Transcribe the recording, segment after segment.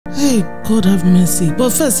Hey, God have mercy.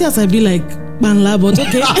 But first, yes, I'd be like, Banla, but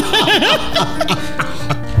okay.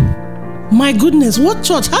 My goodness, what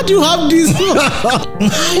church? How do you have this?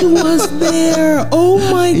 I was there. Oh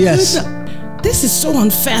my goodness. This is so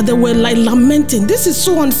unfair. They were like lamenting. This is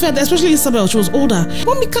so unfair, especially Isabel. She was older.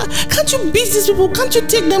 Mommy, can't you beat these people? Can't you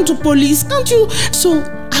take them to police? Can't you? So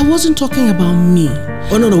I wasn't talking about me.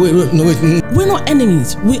 Oh, no, wait. We're not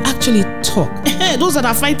enemies. We actually talk. Those that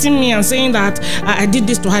are fighting me and saying that I did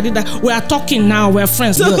this to her, I did that. We are talking now. We're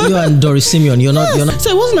friends. You and Doris Simeon, you're not.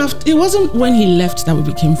 So it wasn't when he left that we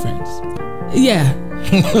became friends. Yeah.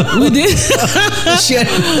 We did.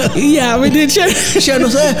 Yeah, we did.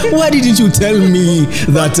 Why didn't you tell me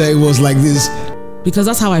that it was like this? Because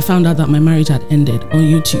that's how I found out that my marriage had ended on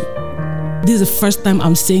YouTube. This is the first time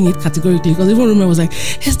I'm saying it categorically, because even Rumor was like,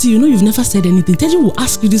 Hesty, you know you've never said anything. Teju will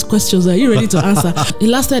ask you these questions. Are you ready to answer? It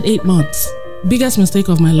lasted 8 months. Biggest mistake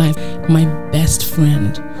of my life. My best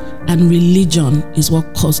friend and religion is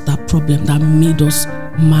what caused that problem that made us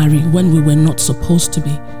marry when we were not supposed to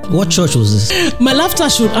be. What church was this? My laughter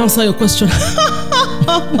should answer your question.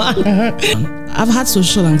 I've had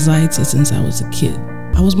social anxiety since I was a kid.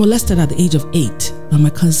 I was molested at the age of 8 by my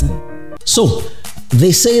cousin. So,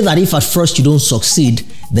 they say that if at first you don't succeed,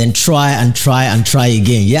 then try and try and try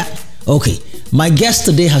again, yeah? Okay, my guest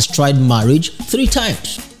today has tried marriage 3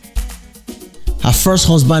 times. Her first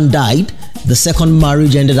husband died, the second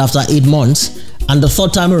marriage ended after 8 months, and the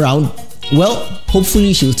third time around, well,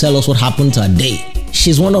 hopefully she'll tell us what happened to her day.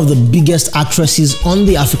 She's one of the biggest actresses on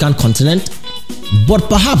the African continent, but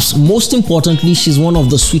perhaps most importantly, she's one of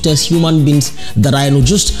the sweetest human beings that I know,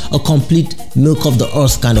 just a complete milk of the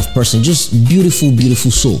earth kind of person, just beautiful,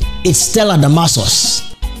 beautiful soul. It's Stella Damasus.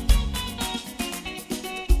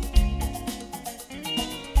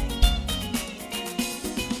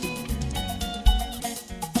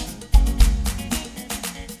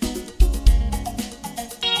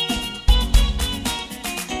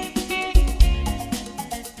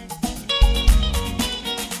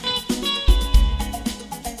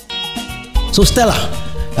 So Stella,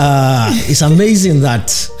 it's amazing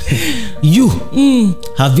that you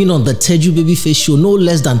have been on the Teju Babyface show no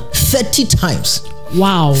less than 30 times.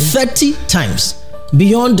 Wow. 30 times.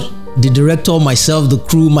 Beyond the director, myself, the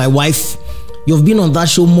crew, my wife, you've been on that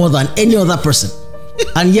show more than any other person.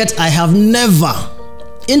 And yet I have never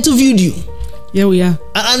interviewed you. Yeah, we are.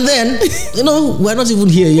 And then, we're not even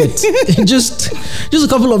here yet. just a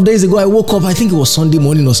couple of days ago, I woke up, I think it was Sunday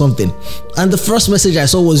morning or something. And the first message I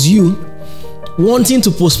saw was you wanting to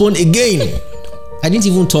postpone again. I didn't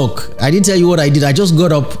even talk. I didn't tell you what I did. I just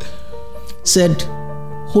got up, said,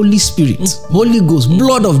 Holy Spirit, Holy Ghost,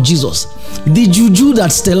 blood of Jesus, the juju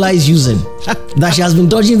that Stella is using, that she has been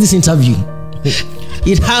dodging this interview,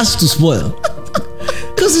 it has to spoil.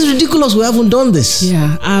 Because it's ridiculous we haven't done this.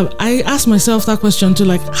 Yeah, I asked myself that question too,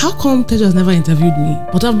 like, how come Teju has never interviewed me?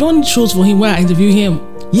 But I've done shows for him where I interview him.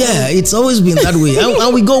 Yeah, it's always been that way.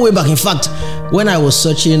 And we go way back. In fact, when I was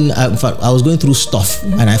searching, I was going through stuff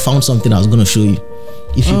and I found something I was going to show you.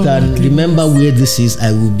 If you can remember where this is,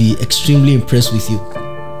 I will be extremely impressed with you.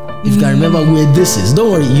 If you can remember where this is, don't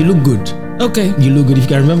worry, you look good. Okay. You look good. If you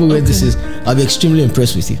can remember where this is, I'll be extremely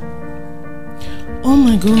impressed with you. Oh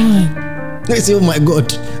my God. I say, oh my God.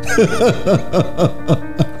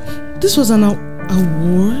 This was an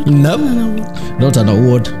award? Nope. Not an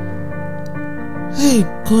award. Hey,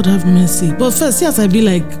 God have mercy. But first, yes, I'd be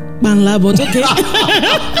like, Banla, but okay.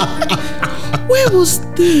 Where was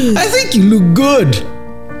this? I think you look good.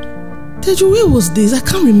 Teju, where was this? I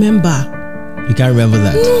can't remember. You can't remember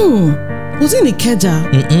that? No. Was it in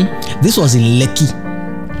Ikeja? This was in Lekki.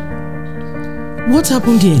 What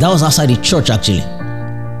happened here? That was outside the church, actually.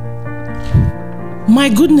 My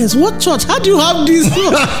goodness, what church? How do you have this?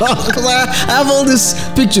 Because I have all these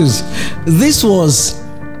pictures. This was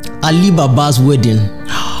Ali Baba's wedding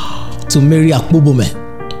to Mary Akpobome.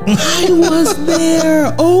 I was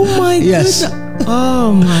there. Oh my goodness.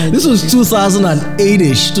 Oh my. This was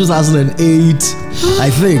 2008-ish, 2008, I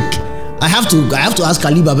think. I have to ask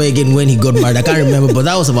Ali Baba again when he got married. I can't remember, but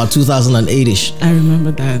that was about 2008-ish. I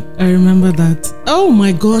remember that. Oh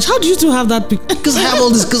my gosh, how do you still have that picture? Because I have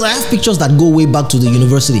all this. Because I have pictures that go way back to the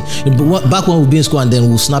university. Back when we'd be in school and then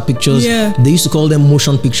we'll snap pictures. Yeah. They used to call them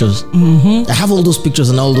motion pictures. I have all those pictures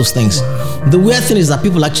and all those things. The weird thing is that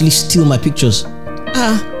people actually steal my pictures.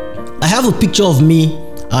 I have a picture of me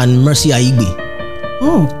and Mercy Aigbe.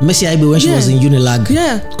 Oh, Mercy Aigbe when she was in Unilag.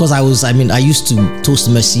 Yeah. Because I used to toast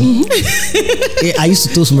Mercy. I used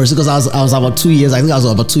to toast Mercy because I was about 2 years. I think I was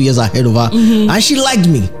about 2 years ahead of her, and she liked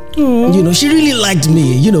me. She really liked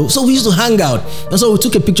me. So we used to hang out, and so we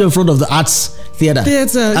took a picture in front of the arts Theater.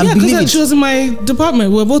 Yeah, because she was in my department.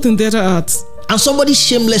 We were both in theater arts. And somebody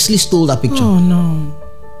shamelessly stole that picture. Oh no.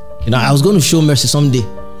 You know, I was going to show Mercy someday.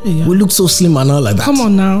 Yeah. We look so slim and all like that. Come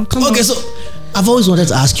on now. Okay, so I've always wanted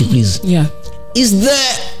to ask you, please. Yeah. Is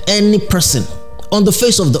there any person on the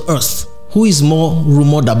face of the earth who is more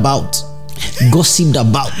rumored about, gossiped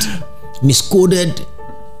about, misquoted,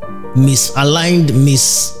 misaligned,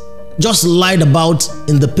 just lied about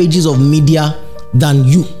in the pages of media than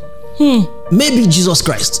you? Maybe Jesus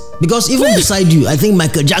Christ. Because even beside you, I think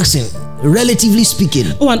Michael Jackson, relatively speaking.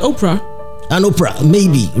 Oh, and Oprah. And Oprah,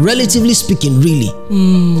 maybe. Relatively speaking, really.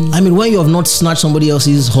 I mean, when you have not snatched somebody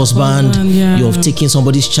else's husband, you have taken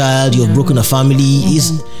somebody's child, you have broken a family.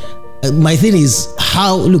 My thing is,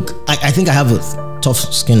 look, I think I have a tough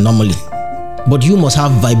skin normally, but you must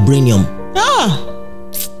have vibranium.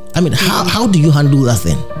 I mean, how do you handle that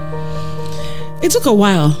thing? It took a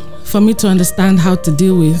while for me to understand how to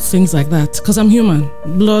deal with things like that, because I'm human.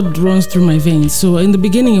 Blood runs through my veins. So in the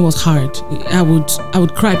beginning, it was hard. I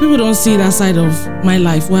would cry. People don't see that side of my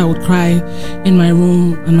life where I would cry in my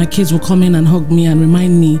room and my kids would come in and hug me and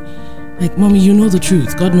remind me, like, Mommy, you know the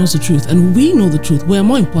truth. God knows the truth. And we know the truth. We're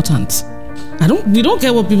more important. We don't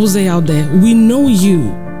care what people say out there. We know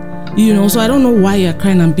you. You know, so I don't know why you're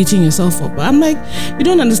crying and beating yourself up. But I'm like, you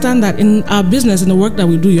don't understand that in our business, in the work that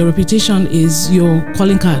we do, your reputation is your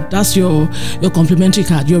calling card. That's your complimentary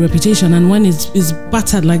card, your reputation. And when it's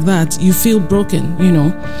battered like that, you feel broken, you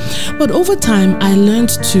know. But over time, I learned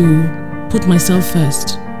to put myself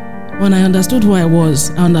first. When I understood who I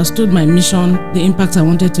was, I understood my mission, the impact I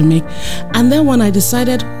wanted to make. And then when I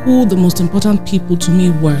decided who the most important people to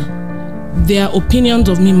me were, their opinions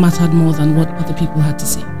of me mattered more than what other people had to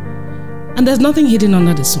say. And there's nothing hidden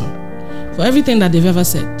under the sun. For everything that they've ever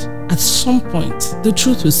said, at some point, the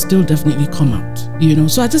truth will still definitely come out, you know.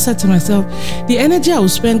 So I just said to myself, the energy I will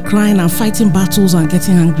spend crying and fighting battles and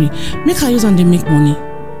getting angry, make I use and they make money.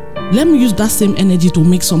 Let me use that same energy to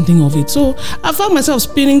make something of it. So I found myself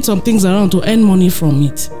spinning some things around to earn money from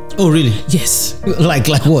it. Oh, really? Yes. Like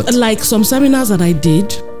what? Like some seminars that I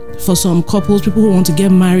did for some couples, people who want to get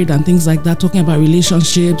married and things like that, talking about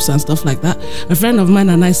relationships and stuff like that. A friend of mine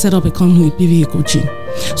and I set up a company, PVE Coaching.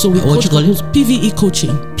 So we what you call it? PVE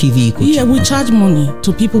Coaching. PVE Coaching. Yeah, we charge money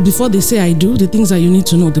to people before they say I do, the things that you need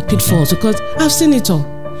to know, the pitfalls, because I've seen it all.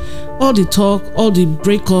 All the talk, all the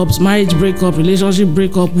breakups, marriage breakup, relationship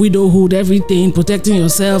breakup, widowhood, everything, protecting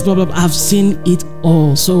yourself, blah, blah, blah. I've seen it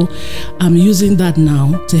all. So I'm using that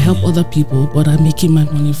now to help other people, but I'm making my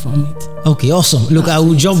money from it. Okay, awesome. Look, I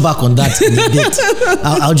will jump back on that in a bit.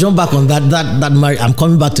 I'll jump back on that marriage. I'm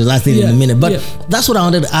coming back to that thing in a minute. But that's what I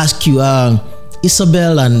wanted to ask you,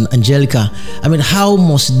 Isabel and Angelica. I mean, how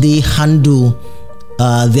must they handle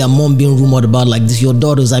their mom being rumored about like this? Your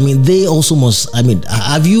daughters, I mean, they also must. I mean,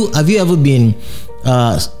 have you ever been?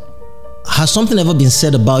 Has something ever been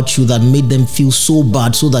said about you that made them feel so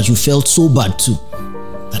bad, so that you felt so bad too?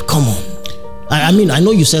 That come on. I mean, I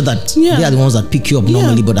know you said that they are the ones that pick you up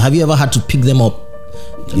normally, but have you ever had to pick them up?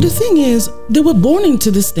 The thing is, they were born into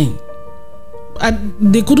this thing.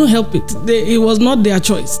 They couldn't help it. It was not their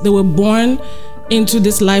choice. They were born into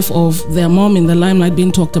this life of their mom in the limelight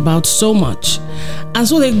being talked about so much. And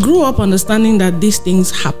so they grew up understanding that these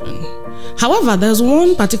things happen. However, there's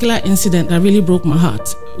one particular incident that really broke my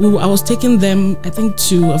heart. I was taking them, I think,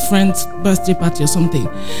 to a friend's birthday party or something.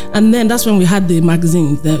 And then that's when we had the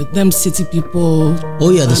magazines, them city people. Oh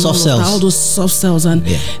yeah, the soft cells. All those soft cells. And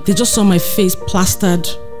they just saw my face plastered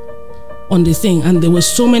on the thing. And there were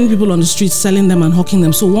so many people on the street selling them and hawking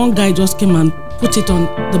them. So one guy just came and put it on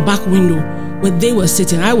the back window where they were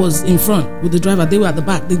sitting. I was in front with the driver. They were at the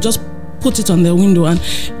back. They just put it on their window. And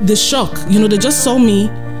the shock, you know, they just saw me.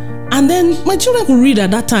 And then my children could read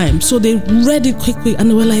at that time. So they read it quickly and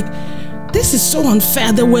they were like, this is so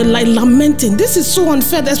unfair. They were like lamenting. This is so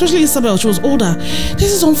unfair. Especially Isabel, she was older.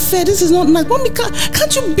 This is unfair. This is not nice. Mommy,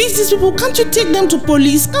 can't you beat these people? Can't you take them to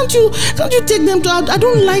police? Can't you take them to, I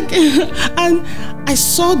don't like it. And I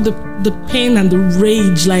saw the pain and the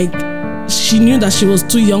rage. Like, she knew that she was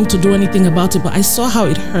too young to do anything about it, but I saw how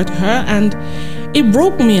it hurt her and it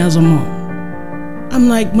broke me as a mom. I'm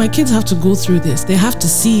like, my kids have to go through this. They have to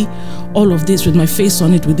see all of this with my face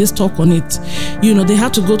on it, with this talk on it. You know, they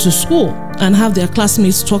have to go to school and have their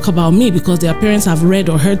classmates talk about me because their parents have read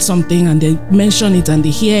or heard something and they mention it and they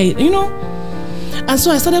hear it, you know. And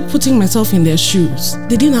so I started putting myself in their shoes.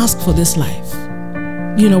 They didn't ask for this life.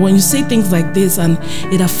 You know, when you say things like this and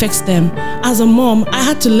it affects them, as a mom, I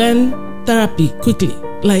had to learn therapy quickly,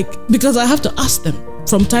 like, because I have to ask them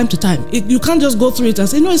from time to time. You can't just go through it and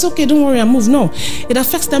say, no, it's okay, don't worry, I move. No, it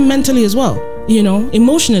affects them mentally as well, you know,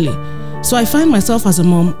 emotionally. So I find myself as a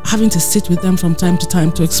mom having to sit with them from time to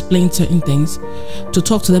time to explain certain things, to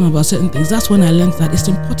talk to them about certain things. That's when I learned that it's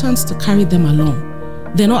important to carry them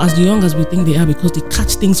along. They're not as young as we think they are because they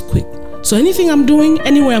catch things quick. So anything I'm doing,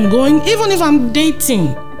 anywhere I'm going, even if I'm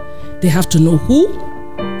dating, they have to know who,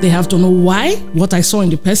 they have to know why, what I saw in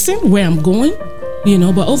the person, where I'm going, you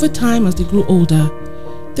know. But over time, as they grew older,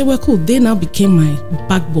 they were cool. They now became my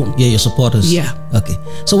backbone. Yeah, your supporters. Yeah. Okay.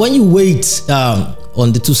 So when you wait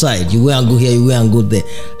on the two sides, you wear and go here, you wear and go there,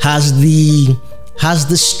 has the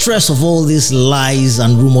stress of all these lies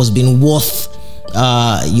and rumors been worth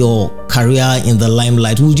your career in the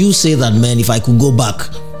limelight? Would you say that, man, if I could go back,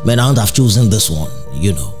 man, I would have chosen this one,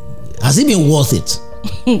 you know? Has it been worth it?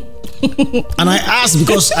 And I ask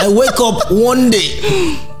because I wake up one day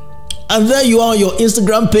and there you are on your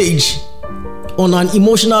Instagram page on an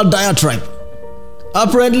emotional diatribe.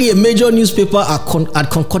 Apparently a major newspaper had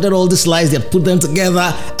concocted all these lies, they had put them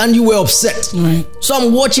together, and you were upset. Right. So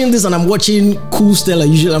I'm watching this and I'm watching cool Stella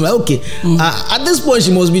usually. I'm like, okay, at this point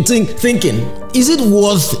she must be thinking, is it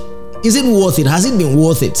worth it? Has it been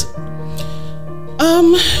worth it?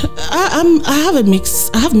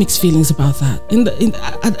 I have mixed feelings about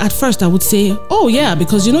that. At first I would say, oh yeah,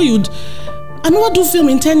 because you know I know I do film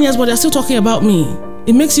in 10 years, but they're still talking about me.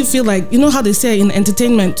 It makes you feel like, you know how they say in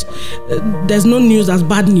entertainment, there's no news as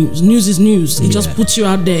bad news. News is news. It just puts you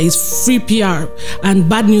out there. It's free PR, and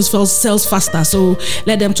bad news sells faster. So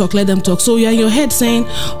let them talk, let them talk. So you're in your head saying,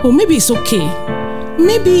 oh, maybe it's okay.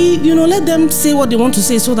 Maybe, you know, let them say what they want to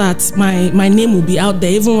say so that my name will be out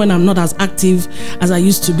there, even when I'm not as active as I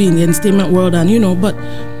used to be in the entertainment world. And, you know, but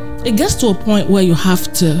it gets to a point where you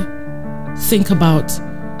have to think about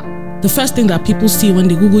the first thing that people see when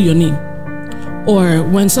they Google your name, or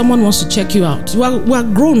when someone wants to check you out. We're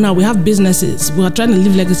grown now, we have businesses, we are trying to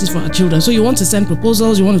leave legacies for our children. So you want to send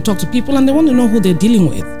proposals, you want to talk to people, and they want to know who they're dealing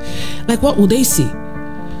with. Like, what will they see?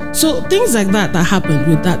 So things like that happened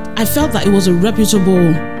with that. I felt that it was a reputable,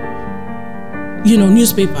 you know,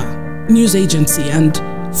 newspaper, news agency, and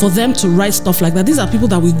for them to write stuff like that, these are people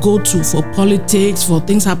that we go to for politics, for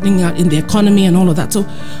things happening in the economy and all of that. So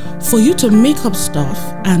for you to make up stuff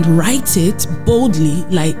and write it boldly,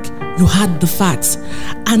 like you had the facts,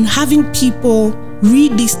 and having people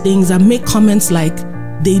read these things and make comments like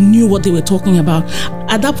they knew what they were talking about.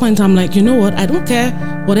 At that point, I'm like, you know what? I don't care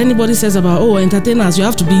what anybody says about, oh, entertainers, you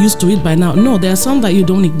have to be used to it by now. No, there are some that you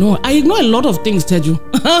don't ignore. I ignore a lot of things, Teju.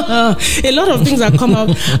 A lot of things that come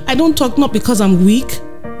out. I don't talk, not because I'm weak,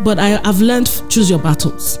 but I've learned choose your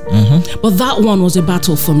battles. But that one was a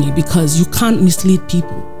battle for me because you can't mislead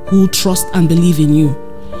people who trust and believe in you.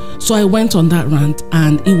 So I went on that rant,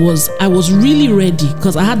 and I was really ready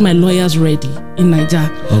because I had my lawyers ready in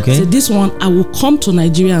Nigeria. Okay. So this one, I will come to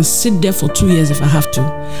Nigeria and sit there for 2 years if I have to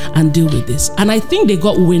and deal with this. And I think they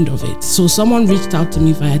got wind of it. So someone reached out to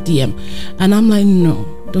me via DM, and I'm like, no,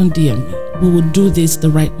 don't DM me. We will do this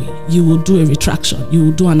the right way. You will do a retraction. You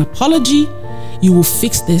will do an apology. You will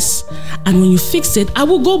fix this. And when you fix it, I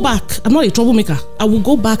will go back. I'm not a troublemaker. I will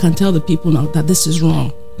go back and tell the people now that this is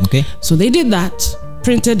wrong. Okay. So they did that,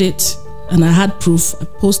 printed it, and I had proof. I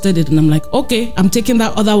posted it, and I'm like, okay, I'm taking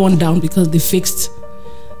that other one down because they fixed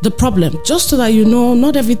the problem. Just so that you know,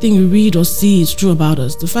 not everything you read or see is true about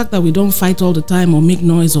us. The fact that we don't fight all the time or make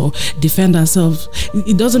noise or defend ourselves,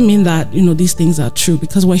 it doesn't mean that, you know, these things are true,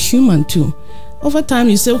 because we're human too. Over time,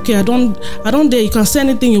 you say, okay, I don't dare, you can say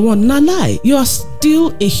anything you want. Nah, lie. You are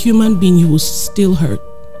still a human being. You will still hurt.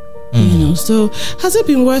 You know, so has it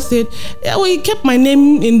been worth it? Yeah, well, it kept my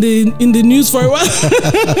name in the news for a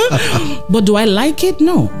while. But do I like it?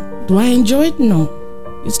 No. Do I enjoy it? No.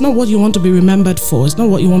 It's not what you want to be remembered for. It's not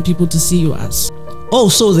what you want people to see you as. Oh,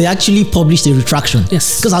 so they actually published a retraction?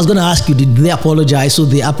 Yes. Because I was going to ask you, did they apologize? So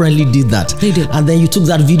they apparently did that. They did. And then you took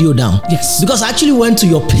that video down? Yes. Because I actually went to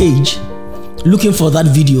your page looking for that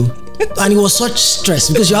video. And it was such stress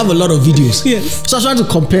because you have a lot of videos. Yes. So I was trying to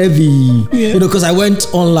compare you know, because I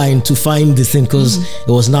went online to find the thing because it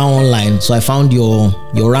was now online. So I found your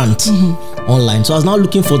rant online. So I was now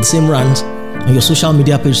looking for the same rant on your social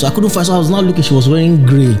media page. So I couldn't find. So I was now looking. She was wearing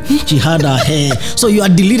grey. She had her hair. So you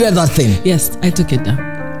had deleted that thing. Yes, I took it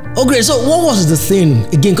down. Oh, great. So what was the thing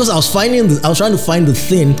again? Because I was trying to find the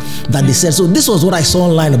thing that they said. So this was what I saw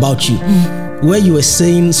online about you, where you were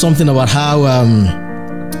saying something about how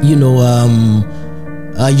you know,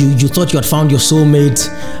 you thought you had found your soulmate,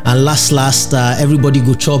 and last everybody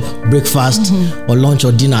go chop breakfast or lunch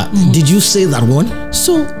or dinner. Did you say that one?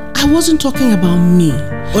 So I wasn't talking about me.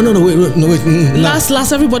 Oh no, wait.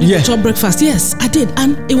 Last everybody go chop breakfast. Yes, I did,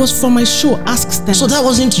 and it was for my show Ask Stella. So that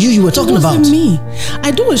wasn't you were talking about? It wasn't me. I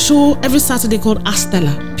do a show every Saturday called Ask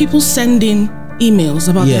Stella. People send in emails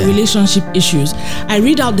about their relationship issues. I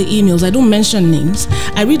read out the emails. I don't mention names.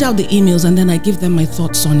 I read out the emails and then I give them my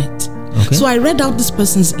thoughts on it. Okay. So I read out this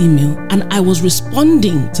person's email and I was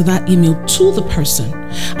responding to that email to the person.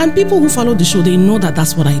 And people who follow the show, they know that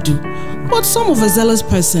that's what I do. But some of a zealous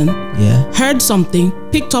person heard something,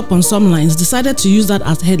 picked up on some lines, decided to use that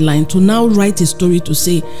as headline to now write a story to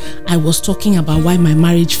say, I was talking about why my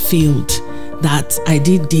marriage failed, that I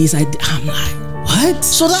did this, I'm like, what?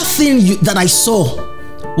 So that thing that I saw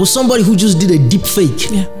was somebody who just did a deep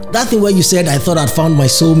fake. Yeah. That thing where you said, I thought I'd found my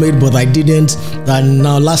soulmate, but I didn't. And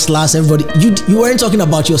now last, everybody, you weren't talking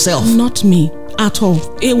about yourself. Not me at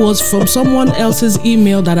all. It was from someone else's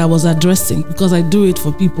email that I was addressing because I do it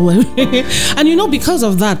for people. And you know, because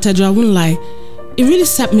of that, Tejo, I wouldn't lie, it really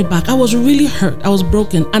set me back. I was really hurt. I was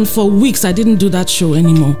broken. And for weeks, I didn't do that show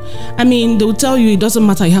anymore. I mean, they would tell you it doesn't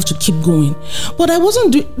matter, you have to keep going. But I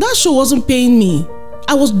wasn't doing, that show wasn't paying me.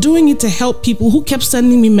 I was doing it to help people who kept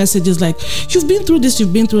sending me messages like, you've been through this,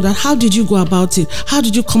 you've been through that. How did you go about it? How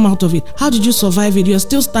did you come out of it? How did you survive it? You're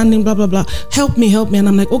still standing, blah, blah, blah. Help me, help me. And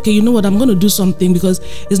I'm like, okay, you know what? I'm going to do something because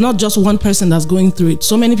it's not just one person that's going through it.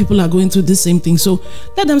 So many people are going through the same thing. So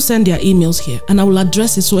let them send their emails here and I will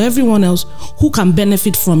address it so everyone else who can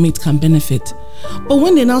benefit from it can benefit. But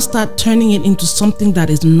when they now start turning it into something that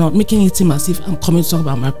is not, making it seem as if I'm coming to talk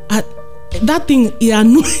about that thing, it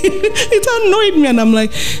annoyed me, and I'm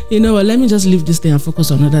like, you know what, let me just leave this thing and focus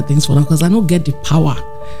on other things for now because I don't get the power.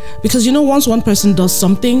 Because you know, once one person does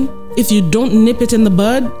something, if you don't nip it in the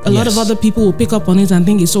bud, a lot of other people will pick up on it and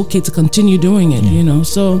think it's okay to continue doing it, you know.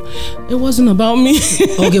 So it wasn't about me.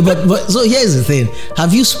 Okay, but so here's the thing.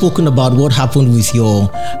 Have you spoken about what happened with your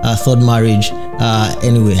third marriage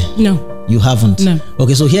anywhere? No. You haven't? No.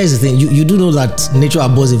 Okay, so here's the thing. You do know that nature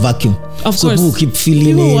abhors a vacuum. Of so course. People keep filling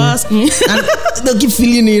in. People ask me. And they'll keep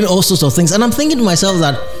filling in all sorts of things. And I'm thinking to myself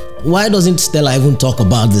that, why doesn't Stella even talk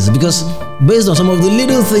about this? Because based on some of the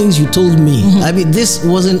little things you told me, I mean, this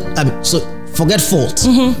wasn't, so forget fault.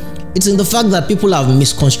 It's in the fact that people have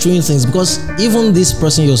misconstruing things, because even this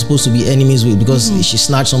person you're supposed to be enemies with, because she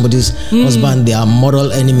snatched somebody's husband, they are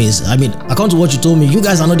mortal enemies. I mean, according to what you told me, you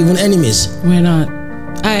guys are not even enemies. We're not.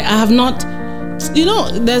 I have not. You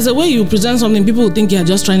know, there's a way you present something, people will think you're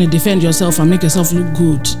just trying to defend yourself and make yourself look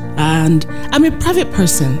good. And I'm a private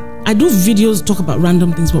person. I do videos, talk about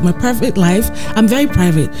random things, but my private life, I'm very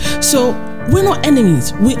private. So we're not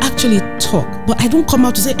enemies. We actually talk. But I don't come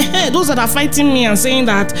out to say, hey, those that are fighting me and saying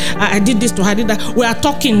that I did this to her, I did that. We are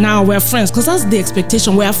talking now, we're friends. Because that's the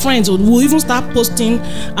expectation. We are friends. We'll even start posting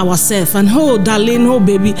ourselves. And oh, darling, oh,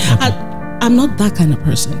 baby. I'm not that kind of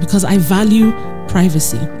person because I value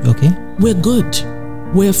privacy. Okay. We're good.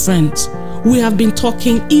 We're friends. We have been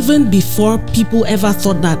talking even before people ever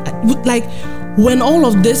thought that. Like, when all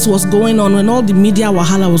of this was going on, when all the media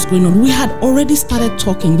wahala was going on, we had already started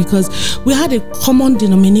talking because we had a common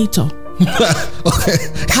denominator. Okay.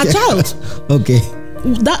 Her child. Okay.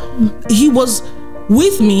 That he was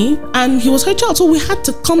with me and he was her child. So we had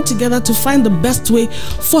to come together to find the best way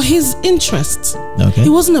for his interests. Okay. It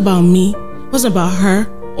wasn't about me. It wasn't about her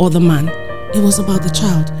or the man. It was about the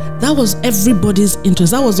child. That was everybody's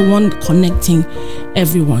interest. That was the one connecting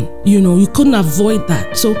everyone. You know, you couldn't avoid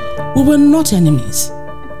that. So we were not enemies.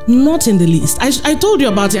 Not in the least. I told you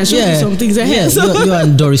about it. I showed you some things ahead. Yeah, you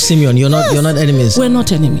and Doris Simeon, you're not enemies. We're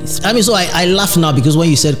not enemies. I mean, so I laugh now because when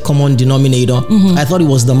you said common denominator, I thought it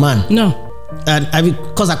was the man. No. And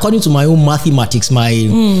because according to my own mathematics, my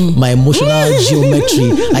emotional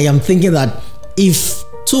geometry, I am thinking that if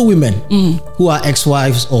two women who are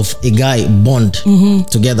ex-wives of a guy bond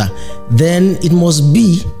together, then it must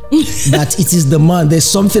be that it is the man. There's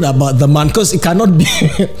something about the man, because it cannot be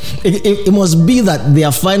it must be that they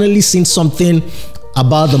have finally seen something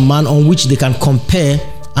about the man on which they can compare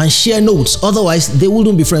and share notes. Otherwise they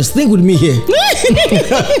wouldn't be friends. Think with me here.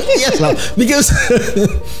 Yes,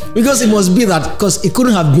 because it must be that, because it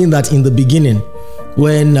couldn't have been that in the beginning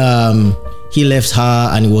when he left her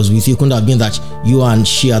and he was with you. It couldn't have been that you and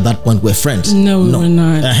she at that point were friends. No, we were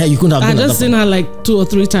not. You couldn't have been. I just seen her like 2 or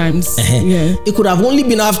 3 times. Yeah. It could have only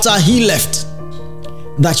been after he left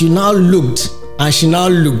that you now looked and she now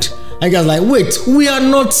looked. And you guys like, wait, we are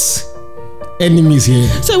not enemies here.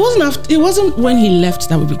 So it wasn't when he left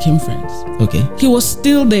that we became friends. Okay. He was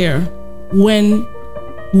still there when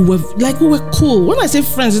we were cool. When I say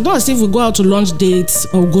friends, it's not as if we go out to lunch dates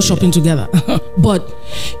or go shopping together. But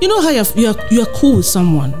you know how you're cool with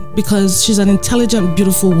someone because she's an intelligent,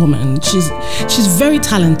 beautiful woman. She's very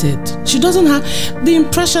talented. She doesn't have the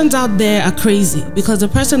impressions out there are crazy because the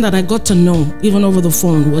person that I got to know, even over the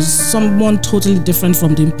phone, was someone totally different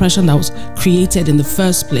from the impression that was created in the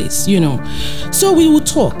first place, you know. So we would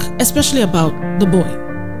talk, especially about the boy,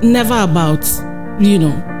 never about, you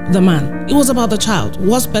know, the man. It was about the child.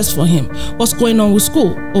 What's best for him? What's going on with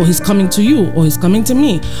school? Oh, he's coming to you, or he's coming to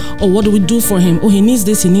me. Or what do we do for him? Oh, he needs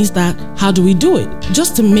this, he needs that. How do we do it?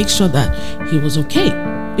 Just to make sure that he was okay.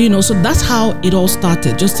 You know, so that's how it all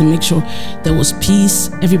started, just to make sure there was peace,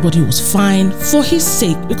 everybody was fine for his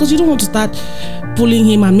sake, because you don't want to start pulling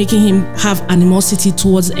him and making him have animosity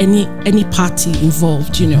towards any party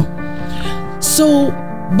involved, you know. So,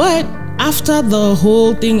 but after the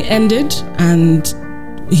whole thing ended and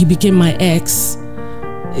he became my ex,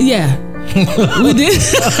 yeah, we did.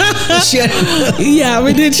 Yeah,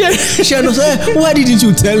 we did. Why didn't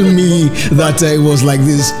you tell me that it was like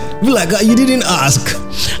this? Like you didn't ask.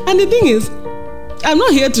 And the thing is, I'm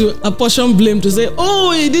not here to apportion blame to say,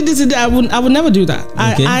 oh, he did this. I would never do that.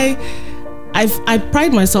 Okay. I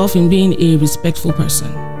pride myself in being a respectful person.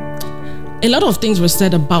 A lot of things were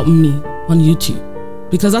said about me on YouTube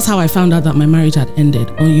because that's how I found out that my marriage had ended,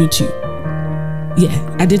 on YouTube.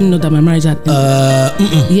 Yeah, I didn't know that my marriage had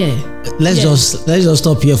ended. Yeah. Let's just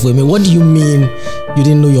stop here for a minute. What do you mean you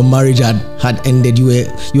didn't know your marriage had ended? You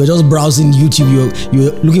were just browsing YouTube.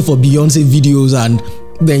 You were looking for Beyonce videos, and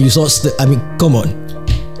then you saw. I mean, come on.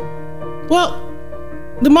 Well,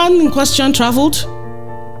 the man in question traveled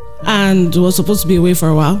and was supposed to be away for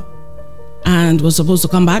a while, and was supposed to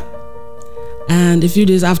come back. And a few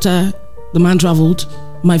days after the man traveled,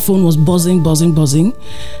 my phone was buzzing.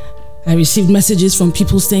 I received messages from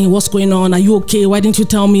people saying, what's going on? Are you okay? Why didn't you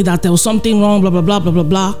tell me that there was something wrong? Blah, blah, blah, blah, blah,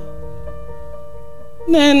 blah.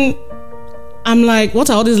 Then I'm like, what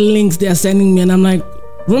are all these links they are sending me? And I'm like,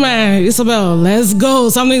 Ruma, Isabel, let's go.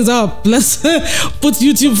 Something's up. Let's put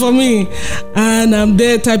YouTube for me. And I'm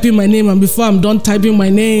there typing my name. And before I'm done typing my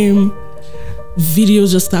name,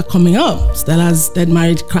 videos just start coming up. Stella's dead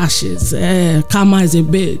marriage crashes. Karma is a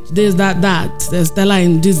bitch. This, that. There's Stella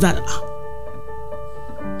in this, that.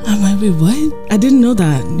 I'm like, wait, what? I didn't know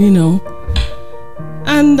that, you know.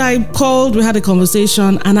 And I called, we had a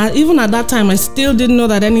conversation, and even at that time, I still didn't know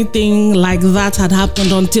that anything like that had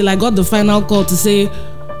happened until I got the final call to say,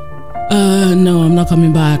 no, I'm not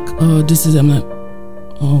coming back. This is, I'm like,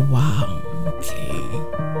 oh, wow,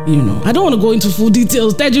 okay. You know, I don't want to go into full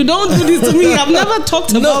details. Ted, you don't do this to me. I've never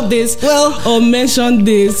talked about this or mentioned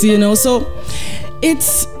this, you know. So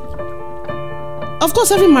it's, of course,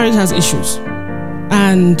 every marriage has issues.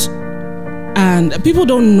 And people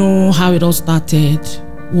don't know how it all started,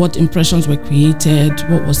 what impressions were created,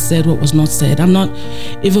 what was said, what was not said. I'm not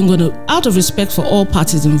even going to, out of respect for all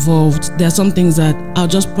parties involved, there are some things that I'll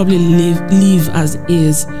just probably leave as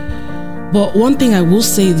is. But one thing I will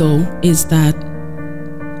say though is that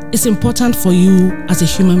it's important for you as a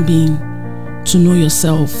human being to know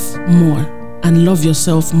yourself more and love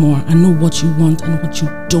yourself more and know what you want and what you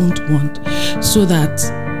don't want, so that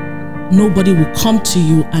nobody will come to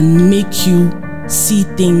you and make you see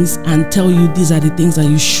things and tell you these are the things that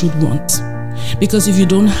you should want. Because if you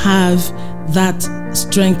don't have that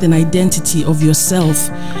strength and identity of yourself,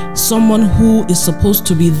 someone who is supposed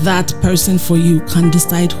to be that person for you can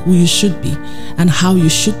decide who you should be and how you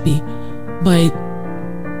should be. But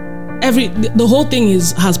the whole thing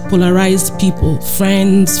has polarized people,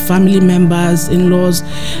 friends, family members, in-laws,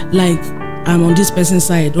 like, I'm on this person's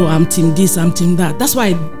side, or I'm team this, I'm team that. That's why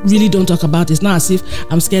I really don't talk about it. It's not as if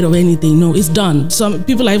I'm scared of anything. No, it's done. Some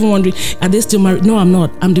people are even wondering, are they still married? No, I'm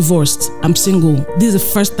not. I'm divorced. I'm single. This is the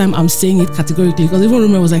first time I'm saying it categorically, because even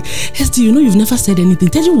Ruma was like, Hesty, you know you've never said anything.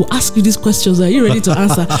 Teju will ask you these questions. Are you ready to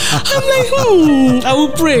answer? I'm like, I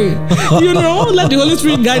will pray. You know, let the Holy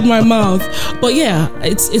Spirit guide my mouth. But yeah,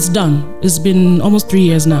 it's done. It's been almost 3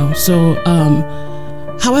 years now. So,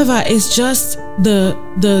 however, it's just the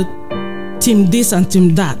team this and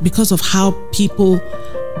team that, because of how people,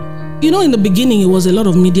 you know, in the beginning it was a lot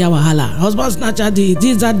of media wahala. Husband snatcher,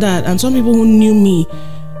 this, that, and some people who knew me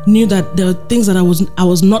knew that there were things that I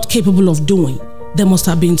was not capable of doing. There must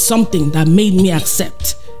have been something that made me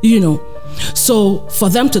accept, you know. So for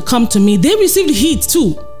them to come to me, they received heat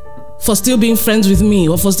too for still being friends with me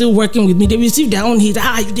or for still working with me. They received their own heat.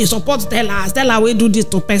 They support Stella will do this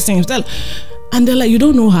to person. And they're like, you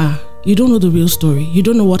don't know her. You don't know the real story. You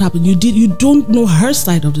don't know what happened. You don't know her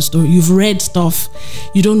side of the story. You've read stuff.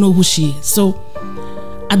 You don't know who she is. So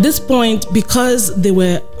at this point, because they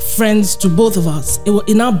were friends to both of us,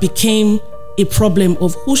 it now became a problem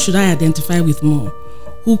of who should I identify with more?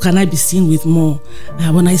 Who can I be seen with more?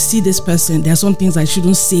 When I see this person, there are some things I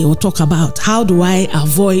shouldn't say or talk about. How do I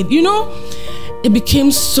avoid? It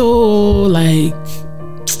became so like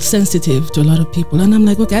sensitive to a lot of people. And I'm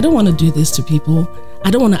like, okay, I don't want to do this to people.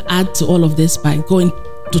 I don't want to add to all of this by going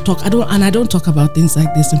to talk. I don't talk about things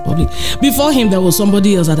like this in public. Before him, there was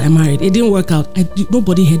somebody else that I married. It didn't work out.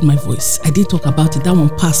 Nobody heard my voice. I did talk about it. That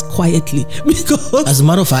one passed quietly because, as a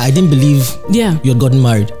matter of fact, I didn't believe you had gotten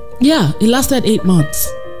married. Yeah, it lasted 8 months.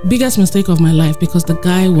 Biggest mistake of my life, because the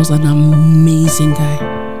guy was an amazing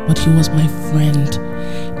guy, but he was my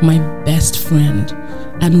friend, my best friend.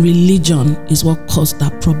 And religion is what caused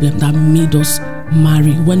that problem that made us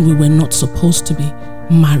marry when we were not supposed to be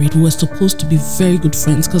married. We were supposed to be very good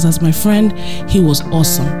friends, because as my friend, he was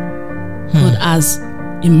awesome. But as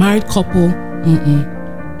a married couple,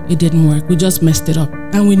 it didn't work. We just messed it up,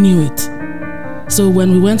 and we knew it. So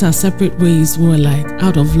when we went our separate ways, we were like,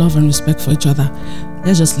 out of love and respect for each other,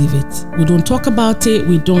 let's just leave it. We don't talk about it.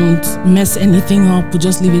 We don't mess anything up. We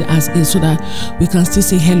just leave it as is so that we can still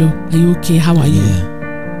say, hello, are you okay? How are you?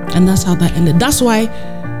 And that's how that ended. That's why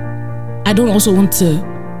I don't also want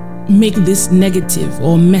to make this negative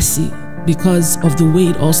or messy because of the way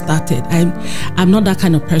it all started. I'm not that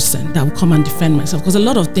kind of person that will come and defend myself, because a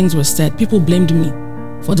lot of things were said. People blamed me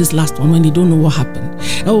for this last one when they don't know what happened.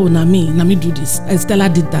 Oh, Nami do this. Stella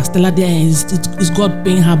did that. Stella did, is God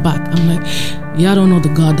paying her back? I'm like, I don't know the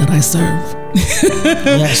God that I serve.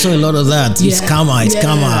 I saw a lot of that. It's karma.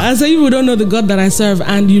 I say you don't know the God that I serve,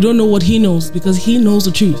 and you don't know what he knows, because he knows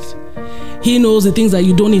the truth. He knows the things that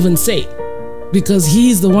you don't even say, because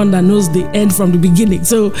he's the one that knows the end from the beginning.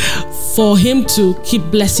 So for him to keep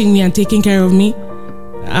blessing me and taking care of me,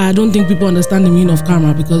 I don't think people understand the meaning of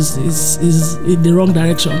karma, because it's in the wrong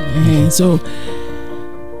direction. So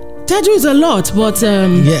Teju is a lot, but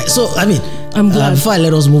so I mean, I'm glad. Before I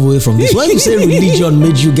let us move away from this, when you say religion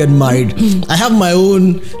made you get married, I have my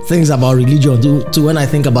own things about religion to when I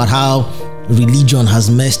think about how religion has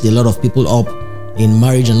messed a lot of people up in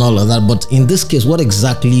marriage and all of that. But in this case, what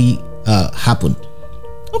exactly happened?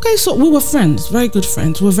 Okay, so we were friends, very good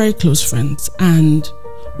friends. We were very close friends, and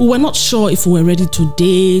we were not sure if we were ready to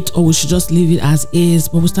date or we should just leave it as is,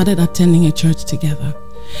 but we started attending a church together.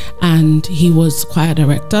 And he was choir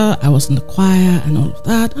director, I was in the choir and all of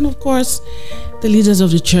that. And of course, the leaders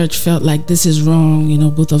of the church felt like this is wrong.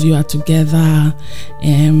 Both of you are together,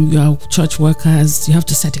 you are church workers, you have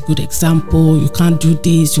to set a good example. You can't do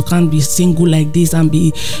this, you can't be single like this and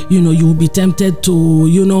be, you will be tempted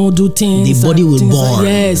to, do things. The body will burn.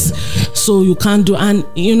 Yes, so you can't do, and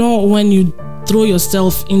when you throw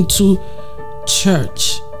yourself into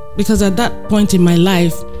church, because at that point in my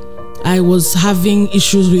life, I was having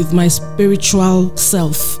issues with my spiritual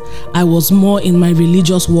self. I was more in my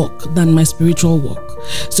religious walk than my spiritual walk.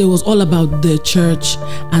 So it was all about the church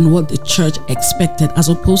and what the church expected, as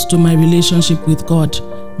opposed to my relationship with God,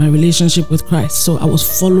 my relationship with Christ. So I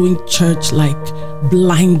was following church like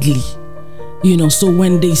blindly, so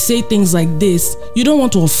when they say things like this, you don't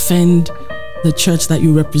want to offend the church that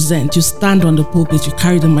you represent. You stand on the pulpit, you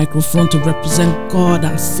carry the microphone to represent God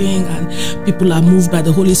and sing, and people are moved by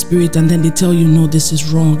the Holy Spirit, and then they tell you, no, this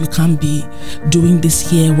is wrong. You can't be doing this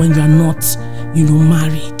here when you are not,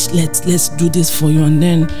 married. Let's do this for you. And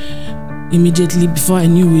then immediately before I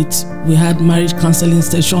knew it, we had marriage counseling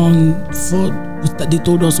session. They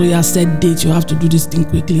told us, set date, you have to do this thing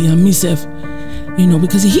quickly. And myself,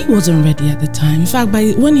 because he wasn't ready at the time. In fact,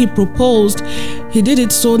 when he proposed, he did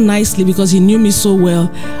it so nicely because he knew me so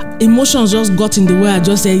well. Emotions just got in the way. I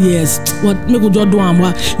just said, yes,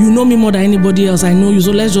 you know me more than anybody else. I know you,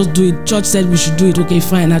 so let's just do it. Church said we should do it. Okay,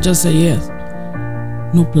 fine. I just said yes.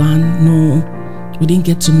 No plan, no. We didn't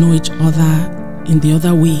get to know each other in the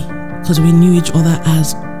other way, because we knew each other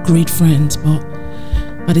as great friends. But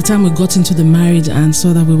by the time we got into the marriage and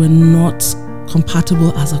saw that we were not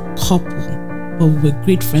compatible as a couple, but we were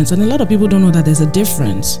great friends, and a lot of people don't know that there's a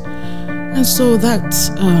difference. And so that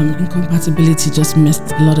incompatibility just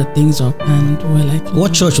messed a lot of things up, and we're like,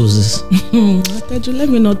 what church was this? Let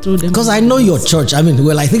me not throw them. Because I know your church. I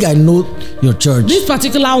think I know your church. This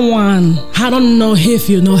particular one, I don't know if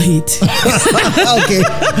you know it.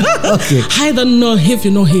 Okay. I don't know if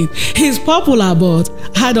you know it. He's popular, but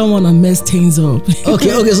I don't want to mess things up. Okay,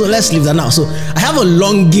 so let's leave that now. So I have a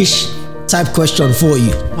longish type question for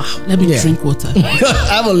you. Wow, let me drink water.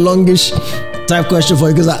 I have a longish type question for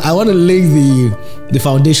you, because I want to lay the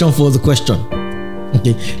foundation for the question.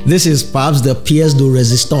 Okay, this is perhaps the pièce de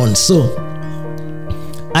résistance. So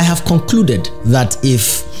I have concluded that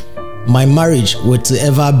if my marriage were to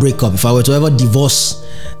ever break up, if I were to ever divorce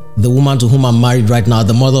the woman to whom I'm married right now,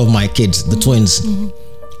 the mother of my kids, the twins,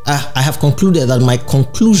 I have concluded that my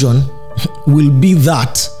conclusion will be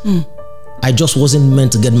that I just wasn't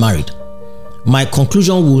meant to get married. My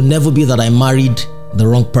conclusion will never be that I married the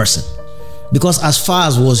wrong person. Because as far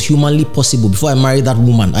as was humanly possible, before I married that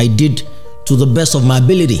woman, I did to the best of my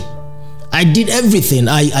ability. I did everything.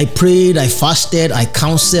 I prayed, I fasted, I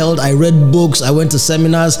counseled, I read books, I went to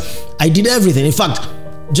seminars. I did everything. In fact,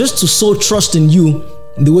 just to sow trust in you,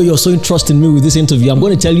 the way you're sowing trust in me with this interview, I'm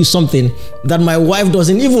going to tell you something that my wife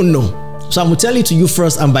doesn't even know. So I'm going to tell it to you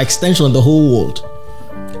first, and by extension, the whole world.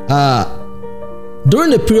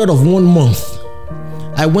 During a period of 1 month,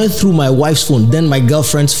 I went through my wife's phone, then my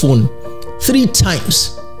girlfriend's phone, 3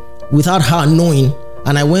 times without her knowing,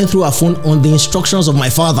 and I went through her phone on the instructions of my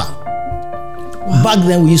father. Wow. Back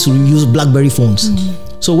then, we used to use BlackBerry phones.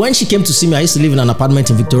 So when she came to see me, I used to live in an apartment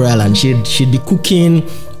in Victoria Island. She'd be cooking,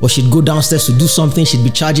 or she'd go downstairs to do something. She'd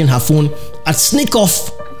be charging her phone. I'd sneak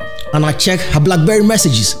off and I'd check her BlackBerry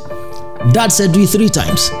messages. Dad said do it 3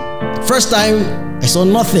 times. First time, I saw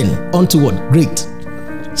nothing untoward. Great.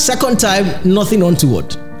 Second time, nothing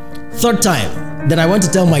untoward. Third time, then I went to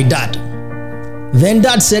tell my dad. Then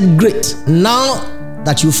Dad said, great. Now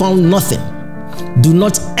that you found nothing, do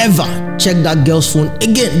not ever check that girl's phone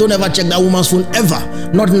again. Don't ever check that woman's phone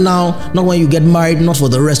ever. Not now, not when you get married, not for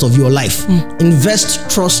the rest of your life. Invest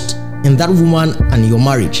trust in that woman and your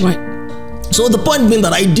marriage. Right. So the point being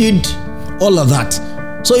that I did all of that.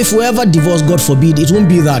 So if we ever divorce, God forbid, it won't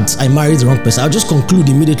be that I married the wrong person. I'll just conclude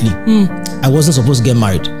immediately. I wasn't supposed to get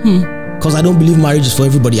married. Because I don't believe marriage is for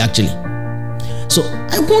everybody, actually. So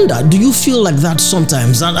I wonder, do you feel like that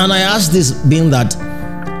sometimes? And I ask this being that,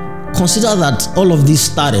 consider that all of this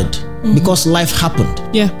started because life happened.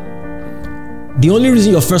 Yeah. The only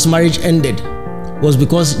reason your first marriage ended was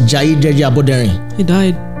because Jai Jeje Aboderin. He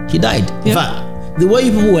died. He died. Yeah. In fact, the way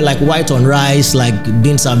people were like white on rice, like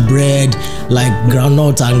beans and bread, like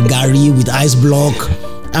groundnut and gari with ice block.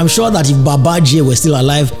 I'm sure that if Baba J were still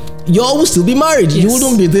alive, you all would still be married. Yes. You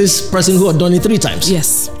wouldn't be this person who had done it 3 times.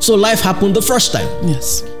 Yes. So life happened the first time.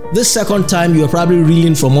 Yes. This second time, you were probably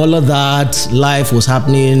reeling from all of that. Life was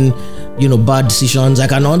happening, bad decisions. I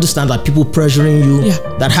can understand that people pressuring you.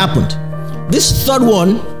 Yeah. That happened. This third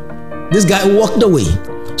one, this guy walked away.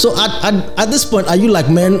 So at this point, are you like,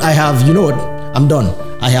 man, I have, what? I'm done.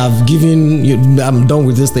 I have given you, I'm done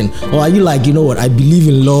with this thing. Or are you like, what? I believe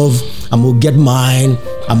in love. I'm going to get mine.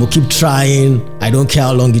 I'm going to keep trying. I don't care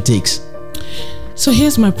how long it takes. So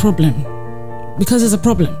here's my problem. Because it's a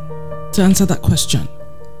problem to answer that question.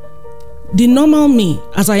 The normal me,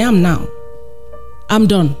 as I am now, I'm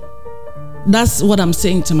done. That's what I'm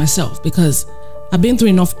saying to myself, because I've been through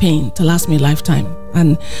enough pain to last me a lifetime.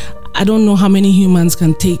 And I don't know how many humans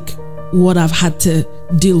can take what I've had to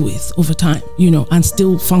deal with over time, and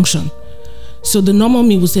still function. So the normal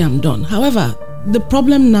me will say I'm done. However, the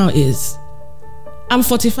problem now is I'm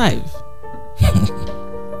 45.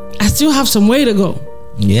 I still have some way to go.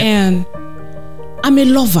 Yeah. And I'm a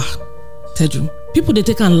lover, Teju. People, they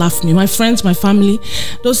take and laugh me. My friends, my family,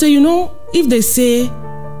 they'll say, if they say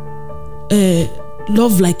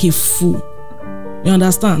love like a fool, you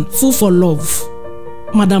understand? Fool for love.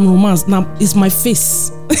 Madame Romance, now is my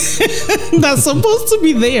face that's supposed to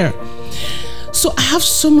be there. So I have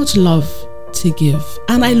so much love to give.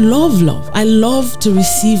 And I love love. I love to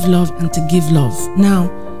receive love and to give love. Now,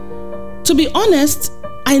 to be honest,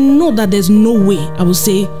 I know that there's no way I will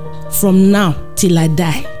say from now till I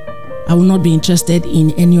die, I will not be interested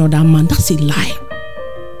in any other man. That's a lie.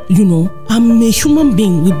 I'm a human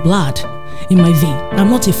being with blood in my vein. I'm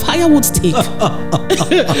not a firewood stick.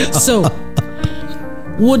 So,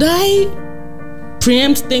 would I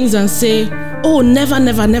preempt things and say, oh, never,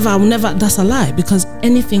 never, never, I will never? That's a lie, because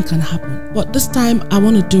anything can happen. But this time, I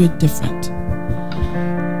want to do it different.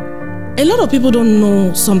 A lot of people don't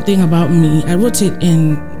know something about me. I wrote it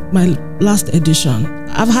in my last edition.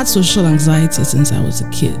 I've had social anxiety since I was a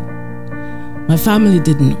kid. My family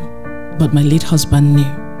didn't know, but my late husband knew.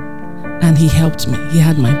 And he helped me. He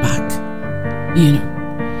had my back.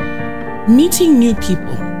 Meeting new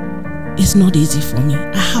people is not easy for me.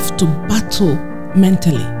 I have to battle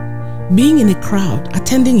mentally. Being in a crowd,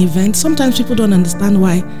 attending events, sometimes people don't understand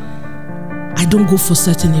why I don't go for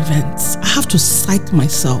certain events. I have to psych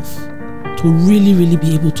myself to really, really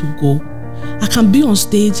be able to go. I can be on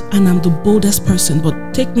stage and I'm the boldest person,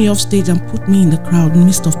 but take me off stage and put me in the crowd, in the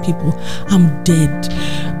midst of people, I'm dead,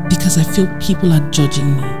 because I feel people are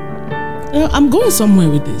judging me. I'm going somewhere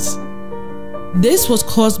with this. This was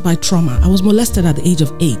caused by trauma. I was molested at the age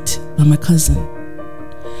of 8 by my cousin.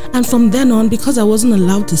 And from then on, because I wasn't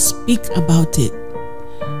allowed to speak about it,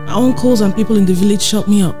 my uncles and people in the village shut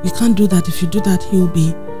me up. You can't do that. If you do that, he'll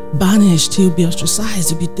be banished, he'll be ostracized,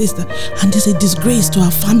 he'll be this, that. And there's a disgrace to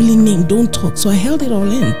our family name. Don't talk. So I held it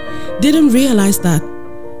all in. Didn't realize that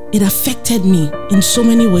it affected me in so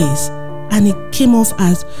many ways. And it came off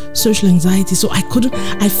as social anxiety. So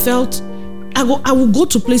I felt, I would go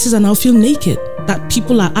to places and I'll feel naked, that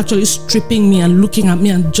people are actually stripping me and looking at me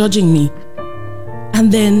and judging me.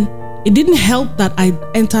 And then it didn't help that I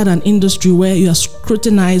entered an industry where you are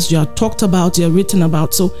scrutinized, you are talked about, you are written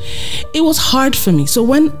about. So it was hard for me. So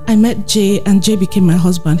when I met Jay and Jay became my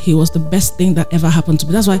husband, he was the best thing that ever happened to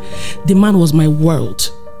me. That's why the man was my world.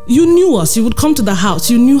 You knew us, you would come to the house,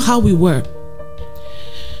 you knew how we were.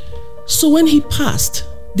 So when he passed,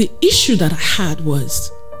 the issue that I had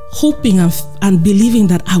was hoping and believing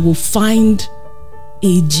that I will find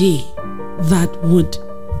a Jay that would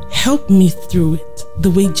help me through it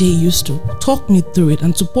the way Jay used to, talk me through it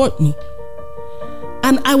and support me.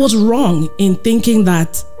 And I was wrong in thinking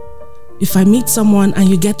that if I meet someone and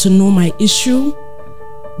you get to know my issue,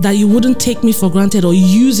 that you wouldn't take me for granted or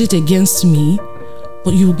use it against me,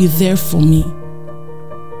 but you will be there for me.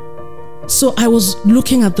 So I was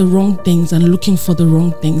looking at the wrong things and looking for the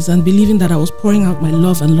wrong things and believing that I was pouring out my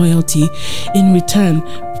love and loyalty in return,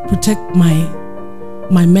 protect my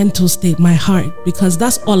mental state, my heart, because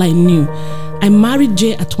that's all I knew. I married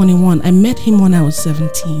Jay at 21. I met him when I was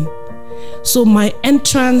 17. So my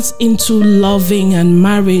entrance into loving and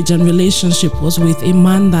marriage and relationship was with a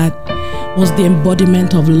man that was the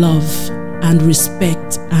embodiment of love and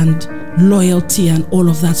respect and loyalty and all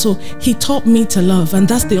of that. So he taught me to love, and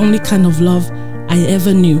that's the only kind of love I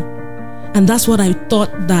ever knew. And that's what I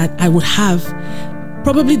thought that I would have.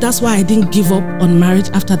 Probably that's why I didn't give up on marriage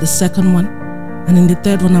after the second one. And in the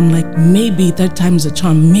third one, I'm like, maybe third time's a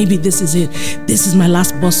charm. Maybe this is it. This is my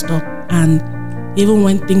last bus stop. And even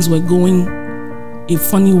when things were going a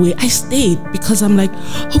funny way, I stayed because I'm like,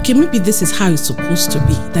 okay, maybe this is how it's supposed to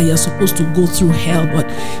be. That you're supposed to go through hell, but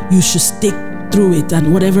you should stick through it.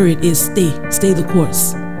 And whatever it is, stay the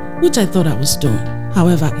course, which I thought I was doing.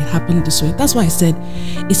 However, it happened this way. That's why I said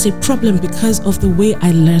it's a problem because of the way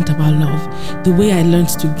I learned about love, the way I learned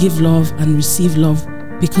to give love and receive love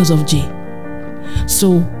because of Jay.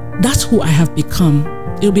 So that's who I have become.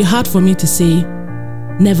 It'll be hard for me to say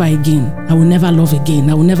never again. I will never love again.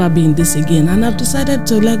 I will never be in this again. And I've decided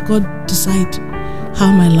to let God decide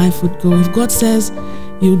how my life would go. If God says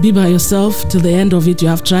you'll be by yourself till the end of it, you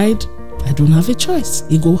have tried, I don't have a choice.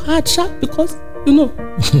 You go hard, sharp, because you know,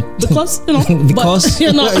 because so,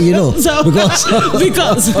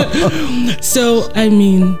 because so I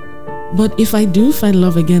mean, but if I do find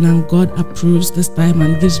love again and God approves this time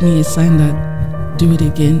and gives me a sign that do it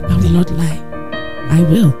again, I will not lie. I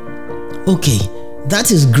will. Okay,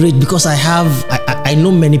 that is great, because I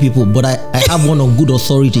know many people, but I have one on good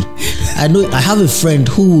authority. I have a friend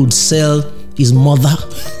who would sell his mother,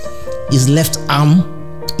 his left arm,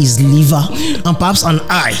 his liver, and perhaps an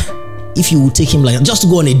eye, if you would take him like just to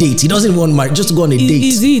go on a date. He doesn't want marriage, just to go on a date.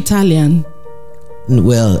 Is he Italian?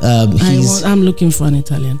 Well, I'm looking for an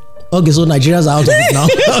Italian. Okay, so Nigerians are out of it now.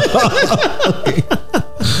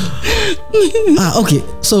 Okay,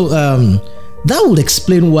 so that would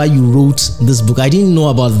explain why you wrote this book. I didn't know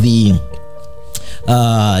about the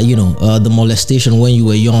the molestation when you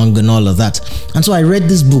were young and all of that, and so I read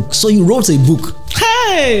this book. So you wrote a book.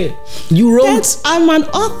 Hey, you wrote. I'm an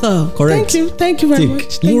author. Correct. Thank you very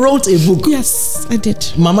much. You wrote a book. Yes, I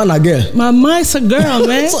did. Mama na girl. Mama is a girl,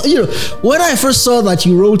 man. So, when I first saw that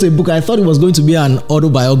you wrote a book, I thought it was going to be an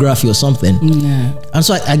autobiography or something. Yeah. And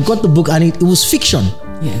so I got the book, and it was fiction.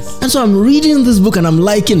 Yes. And so I'm reading this book and I'm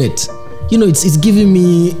liking it. It's giving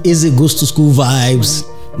me Eze goes to school vibes,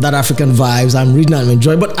 that African vibes. I'm reading and I'm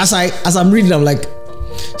enjoying. But as I'm reading, I'm like,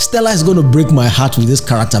 Stella is going to break my heart with this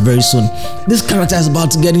character very soon. This character is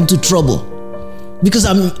about to get into trouble. Because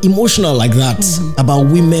I'm emotional like that about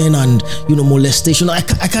women and molestation. I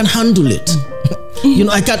can't handle it.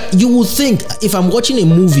 I can't. You would think if I'm watching a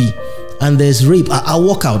movie and there's rape, I'll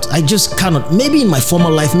walk out. I just cannot. Maybe in my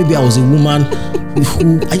former life, maybe I was a woman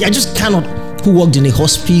who I just cannot, who worked in a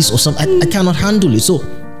hospice or something. I cannot handle it. So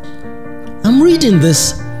I'm reading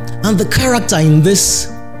this, and the character in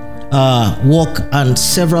this work and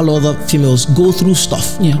several other females go through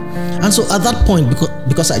stuff. Yeah. And so at that point,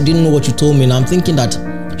 because I didn't know what you told me, and I'm thinking that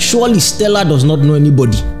surely Stella does not know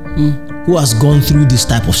anybody who has gone through this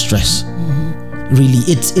type of stress. Really,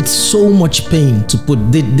 it's so much pain to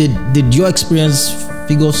put. Did your experience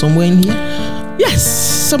figure somewhere in here? Yes,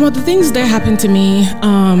 some of the things that happened to me.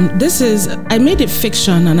 I made it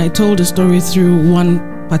fiction, and I told the story through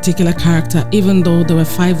one particular character, even though there were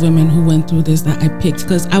 5 women who went through this that I picked,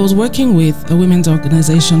 because I was working with a women's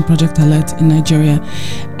organization, Project Alert, in Nigeria,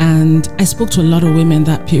 and I spoke to a lot of women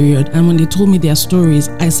that period, and when they told me their stories,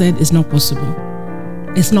 I said, it's not possible.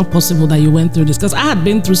 It's not possible that you went through this, because I had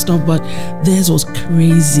been through stuff, but theirs was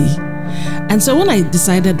crazy. And so when I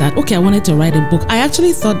decided that, okay, I wanted to write a book, I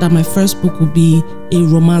actually thought that my first book would be a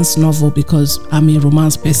romance novel because I'm a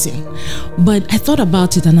romance person. But I thought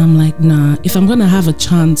about it and I'm like, nah, if I'm going to have a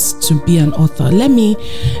chance to be an author, let me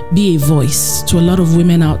be a voice to a lot of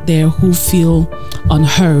women out there who feel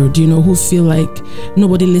unheard, you know, who feel like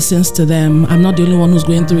nobody listens to them. I'm not the only one who's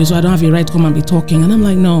going through it, so I don't have a right to come and be talking. And I'm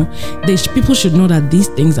like, no, people should know that these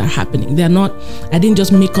things are happening. They're not, I didn't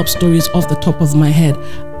just make up stories off the top of my head.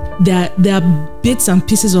 There are bits and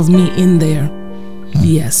pieces of me in there.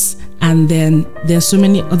 Yes. And then there's so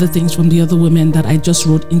many other things from the other women that I just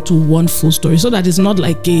wrote into one full story, so that it's not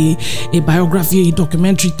like a biography, a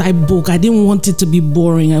documentary type book. I didn't want it to be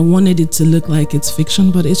boring. I wanted it to look like it's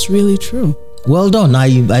fiction, but it's really true. Well done.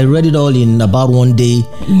 I read it all in about one day.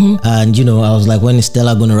 And you know, I was like, when is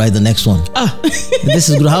Stella going to write the next one? This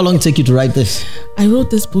is good. How long did it take you to write this? I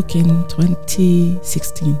wrote this book in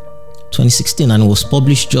 2016. 2016, and it was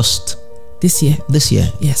published just this year. This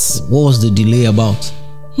year? Yes. What was the delay about?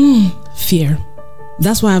 Fear.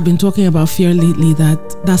 That's why I've been talking about fear lately,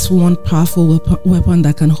 that's one powerful weapon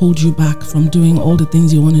that can hold you back from doing all the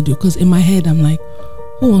things you want to do. Because in my head, I'm like,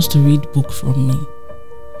 who wants to read book from me?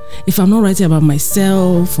 If I'm not writing about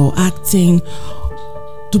myself or acting,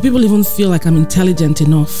 do people even feel like I'm intelligent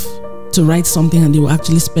enough to write something and they will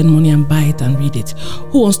actually spend money and buy it and read it?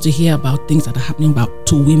 Who wants to hear about things that are happening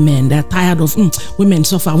to women? They're tired of women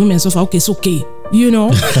suffer, okay, it's okay. You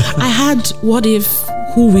know, I had what if,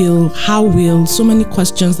 who will, how will, so many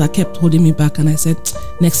questions that kept holding me back. And I said,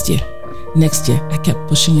 next year. I kept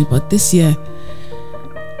pushing it. But this year,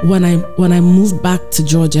 when I moved back to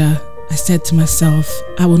Georgia, I said to myself,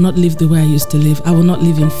 I will not live the way I used to live. I will not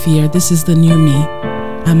live in fear. This is the new me.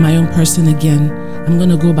 I'm my own person again. I'm going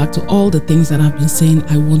to go back to all the things that I've been saying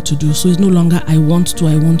I want to do. So it's no longer I want to.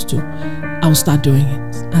 I'll start doing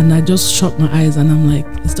it. And I just shut my eyes and I'm like,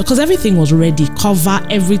 because everything was ready, cover,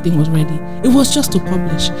 everything was ready. It was just to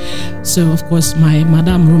publish. So of course, my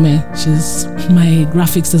Madame Rume, she's my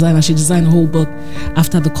graphics designer, she designed the whole book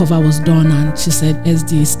after the cover was done, and she said,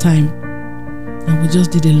 SD, it's time. And we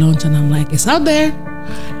just did a launch and I'm like, it's out there.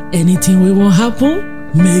 Anything will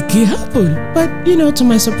happen, make it happen. But you know, to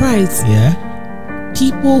my surprise,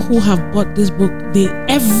 people who have bought this book,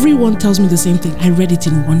 everyone tells me the same thing. I read it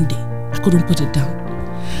in one day. I couldn't put it down.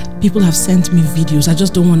 People have sent me videos. I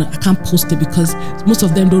just don't want to, I can't post it because most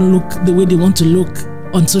of them don't look the way they want to look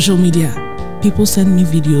on social media. People send me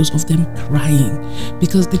videos of them crying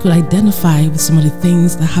because they could identify with some of the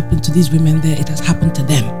things that happened to these women there. It has happened to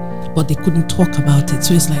them, but they couldn't talk about it.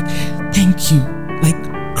 So it's like, thank you. Like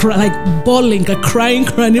bawling, like crying.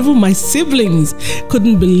 Even my siblings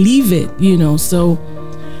couldn't believe it, you know. So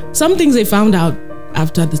some things they found out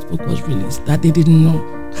after this book was released that they didn't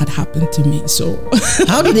know had happened to me. So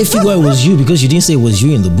how did they figure it was you? Because you didn't say it was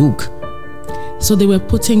you in the book. So they were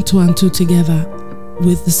putting 2 and 2 together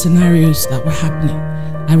with the scenarios that were happening.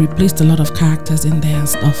 I replaced a lot of characters in there and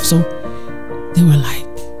stuff. So they were like,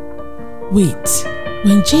 wait,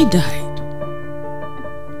 when Jay died,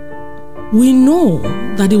 we know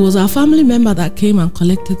that it was our family member that came and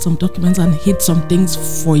collected some documents and hid some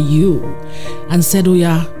things for you and said, oh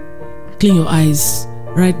yeah, clean your eyes.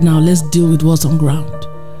 Right now, let's deal with what's on ground.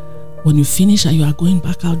 When you finish and you are going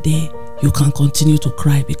back out there, you can continue to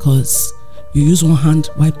cry because you use one hand,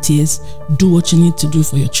 wipe tears, do what you need to do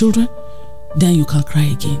for your children, then you can cry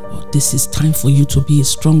again. But this is time for you to be a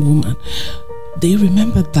strong woman. They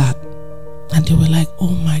remembered that and they were like, oh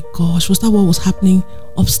my gosh, was that what was happening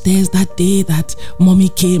upstairs that day that mommy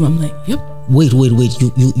came? I'm like, yep. Wait.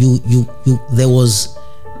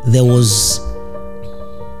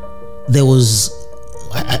 There was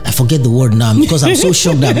I forget the word now because I'm so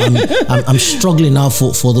shocked that I'm struggling now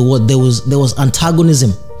for the word. There was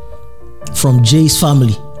antagonism from Jay's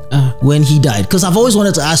family when he died. Because I've always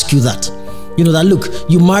wanted to ask you that. You know that, look,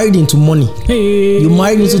 you married into money. Hey, you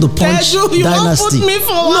married into the Punch dynasty. You put me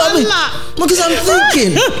for because I'm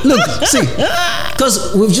thinking, look, see,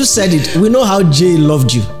 because we've just said it. We know how Jay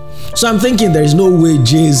loved you. So I'm thinking there is no way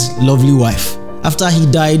Jay's lovely wife, after he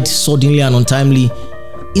died suddenly and untimely,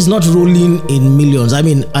 is not rolling in millions. I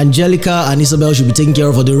mean, Angelica and Isabel should be taken care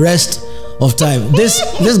of for the rest of time.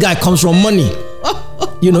 This guy comes from money.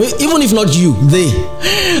 You know, even if not you, they.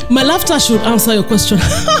 My laughter should answer your question.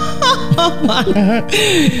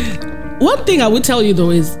 One thing I will tell you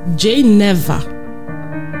though is Jay never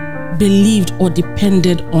believed or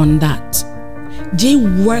depended on that. Jay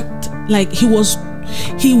worked like he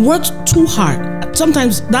worked too hard.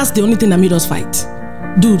 Sometimes that's the only thing that made us fight.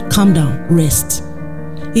 Dude, calm down, rest.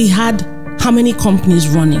 He had how many companies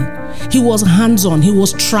running? He was hands-on, he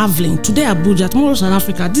was traveling. Today Abuja, tomorrow South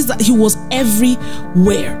Africa. He was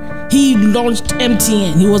everywhere. He launched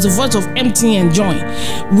MTN. He was the voice of MTN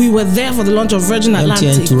Join. We were there for the launch of Virgin Atlantic.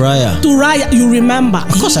 MTN to Raya, you remember?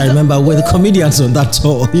 Of course I remember. We're the comedians on that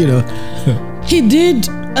tour, you know. He did,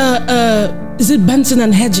 is it Benson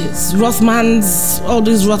and Hedges? All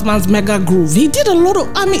these Rothman's Mega Groove. He did a lot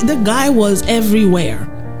of, the guy was everywhere.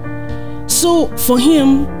 So for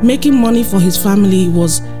him, making money for his family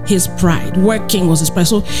was his pride. Working was his pride.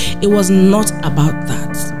 So it was not about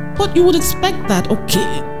that. But you would expect that,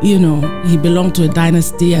 okay, he belonged to a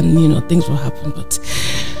dynasty and, things will happen. But,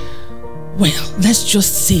 well, let's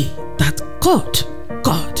just say that God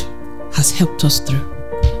has helped us through.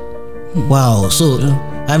 Wow. So,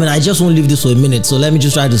 I just won't leave this for a minute. So let me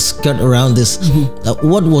just try to skirt around this.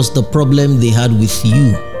 What was the problem they had with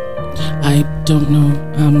you? I don't know.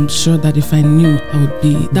 I'm sure that if I knew,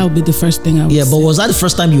 that would be the first thing I would say. But was that the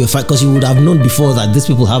first time you were fighting? Because you would have known before that these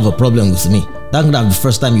people have a problem with me. That would have been the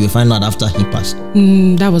first time you would find out after he passed.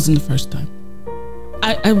 That wasn't the first time.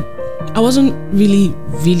 I wasn't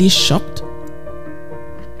really shocked.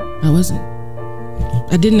 I wasn't.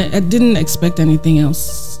 I didn't expect anything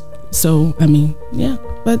else. So, yeah.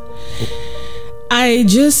 But I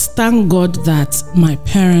just thank God that my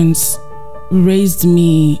parents raised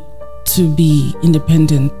me to be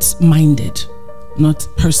independent-minded, not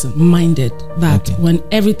person-minded. That when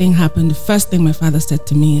everything happened, the first thing my father said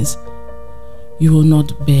to me is, you will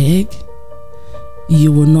not beg,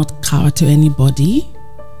 you will not cower to anybody,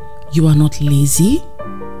 you are not lazy.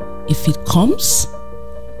 If it comes,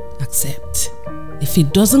 accept. If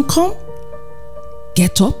it doesn't come,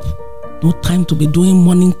 get up. No time to be doing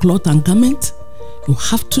morning cloth and garment. You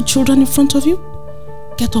have 2 children in front of you.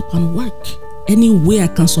 Get up and work. Any way I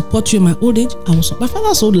can support you in my old age, I will support. My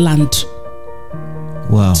father sold land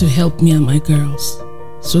to help me and my girls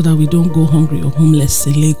so that we don't go hungry or homeless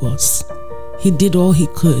in Lagos. He did all he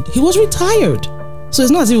could. He was retired, so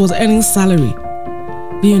it's not as if he was earning salary.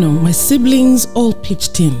 My siblings all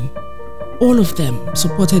pitched in. All of them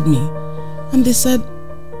supported me. And they said,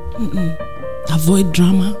 avoid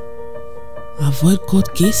drama, avoid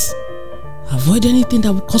court case, avoid anything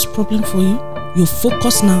that will cause problem for you. Your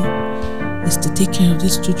focus now is to take care of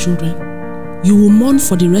these 2 children. You will mourn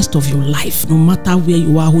for the rest of your life, no matter where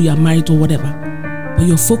you are, who you are married to, whatever. But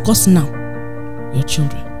your focus now, your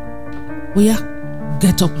children. Oh yeah,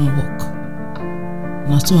 get up and walk.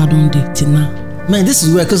 Now, so I don't date till now. Man, this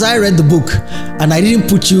is weird because I read the book and I didn't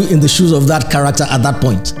put you in the shoes of that character at that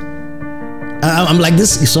point. I'm like,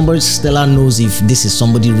 this is somebody Stella knows if this is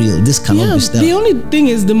somebody real. This cannot be Stella. The only thing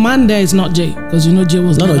is the man there is not Jay, because Jay was Jay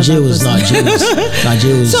was not. Jay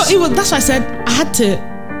was. So that's why I said I had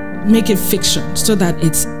to make it fiction so that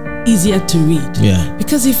it's easier to read. Yeah.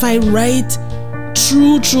 Because if I write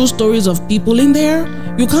true stories of people in there,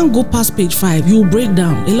 you can't go past page 5. You'll break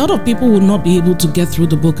down. A lot of people will not be able to get through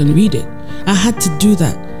the book and read it. I had to do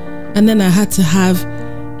that. And then I had to have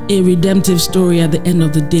a redemptive story at the end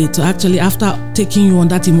of the day to actually, after taking you on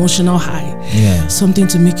that emotional high, something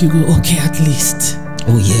to make you go, okay, at least.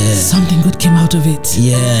 Oh yeah. Something good came out of it.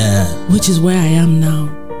 Yeah. Which is where I am now.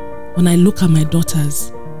 When I look at my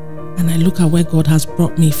daughters and I look at where God has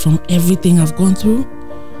brought me from everything I've gone through,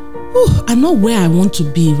 I'm not where I want to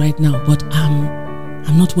be right now, but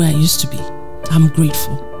I'm not where I used to be. I'm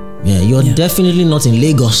grateful. Yeah, you're definitely not in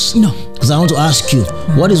Lagos. No. Because I want to ask you,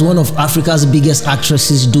 what is one of Africa's biggest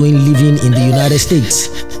actresses doing living in the United States?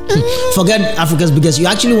 Forget Africa's biggest.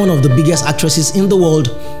 You're actually one of the biggest actresses in the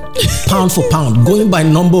world, pound for pound, going by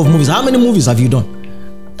number of movies. How many movies have you done?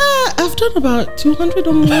 I've done about 200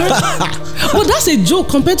 or more. Well, that's a joke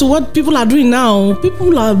compared to what people are doing now.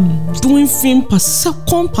 People are doing film per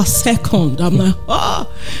second. I'm like,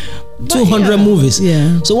 200 movies.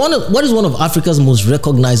 Yeah. So what is one of Africa's most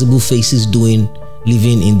recognizable faces doing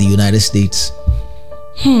living in the United States?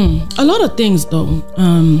 A lot of things though.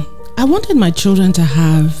 I wanted my children to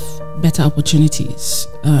have better opportunities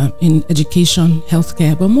in education,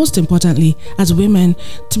 healthcare, but most importantly, as women,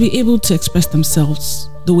 to be able to express themselves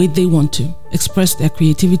the way they want to, express their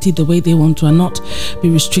creativity the way they want to, and not be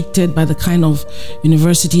restricted by the kind of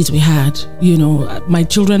universities we had. My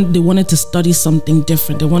children, they wanted to study something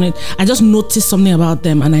different. I just noticed something about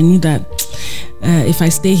them, and I knew that if I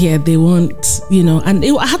stay here, they won't,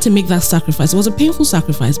 I had to make that sacrifice. It was a painful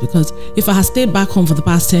sacrifice, because if I had stayed back home for the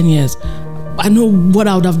past 10 years, I know what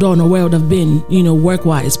I would have done or where I would have been,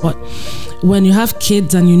 work-wise. But when you have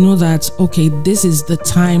kids and you know that, okay, this is the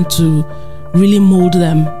time to really mold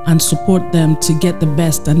them and support them to get the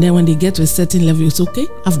best. And then when they get to a certain level, it's okay,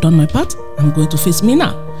 I've done my part. I'm going to face me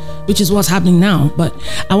now, which is what's happening now. But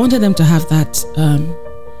I wanted them to have that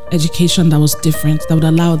education that was different, that would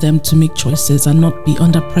allow them to make choices and not be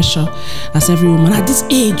under pressure as every woman. At this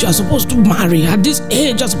age, you're supposed to marry. At this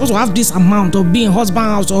age, you're supposed to have this amount or be in husband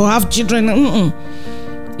house or have children.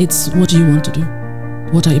 It's what do you want to do?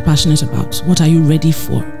 What are you passionate about? What are you ready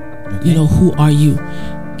for? Okay. Who are you?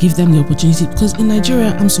 Give them the opportunity, because in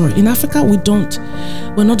Nigeria, I'm sorry, in Africa, we're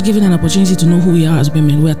not given an opportunity to know who we are as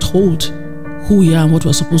women. We're told who we are and what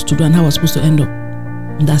we're supposed to do and how we're supposed to end up.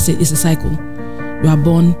 And that's it. It's a cycle. You are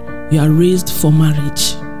born, you are raised for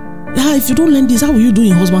marriage. Yeah, if you don't learn this, how will you do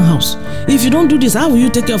in husband house? If you don't do this, how will you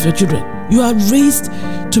take care of your children? You are raised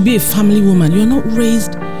to be a family woman. You're not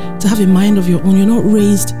raised to have a mind of your own. You're not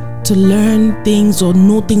raised to learn things or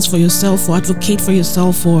know things for yourself or advocate for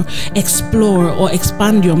yourself or explore or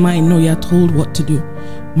expand your mind. No, you're told what to do.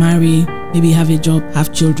 Marry, maybe have a job,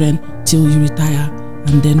 have children till you retire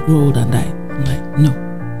and then grow old and die. I'm like, no,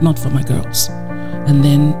 not for my girls. And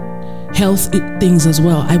then health things as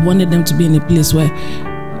well. I wanted them to be in a place where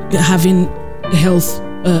having health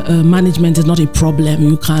management is not a problem.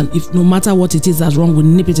 You can't, if no matter what it is that's wrong, we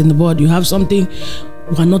nip it in the bud. You have something,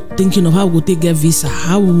 we're not thinking of how would they get visa,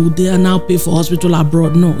 how would they now pay for hospital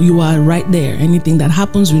abroad. No, you are right there. Anything that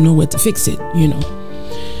happens, we know where to fix it, and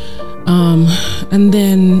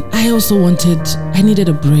then I needed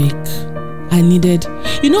a break. I needed,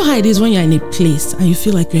 how it is when you're in a place and you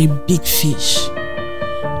feel like you're a big fish,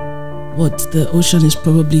 but the ocean is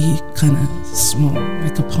probably kind of small,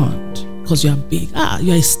 like a pond, because you're big.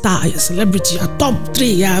 You're a star, you're a celebrity, you're top 3,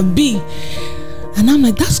 you're big. And I'm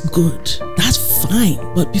like, that's good, that's fine.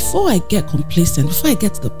 But before I get complacent, before I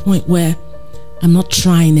get to the point where I'm not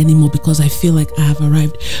trying anymore because I feel like I have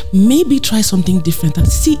arrived, maybe try something different and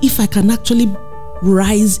see if I can actually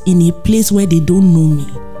rise in a place where they don't know me.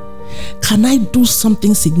 Can I do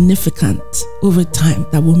something significant over time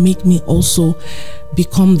that will make me also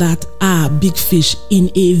become that big fish in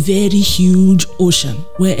a very huge ocean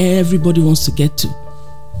where everybody wants to get to?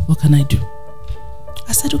 What can I do?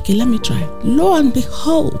 I said, okay, let me try. Lo and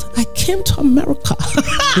behold, I came to America.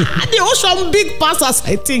 The ocean big past us,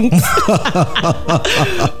 I think.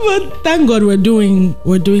 But thank God we're doing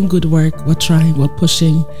good work. We're trying, we're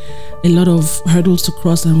pushing. A lot of hurdles to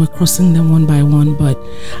cross and we're crossing them one by one, but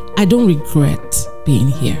I don't regret being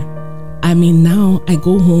here. I mean, now I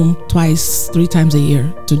go home 2-3 times a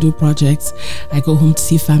year to do projects. I go home to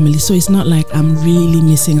see family. So it's not like I'm really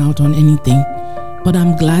missing out on anything, but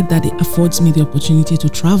I'm glad that it affords me the opportunity to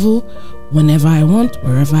travel whenever I want,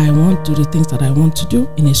 wherever I want, do the things that I want to do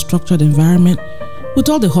in a structured environment with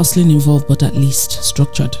all the hustling involved, but at least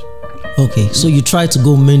structured. Okay, so you try to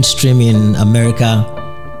go mainstream in America,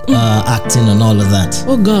 acting and all of that.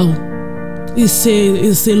 Oh girl, it's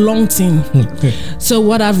a long thing. So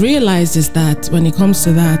what I've realized is that when it comes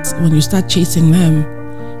to that, when you start chasing them,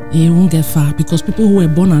 you won't get far, because people who were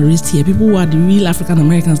born and raised here, people who are the real African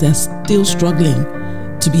Americans, they're still struggling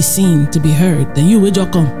to be seen, to be heard. Then you will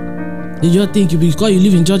just come. You just think because you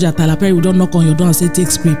live in Georgia, Tyler Perry will don't knock on your door and say take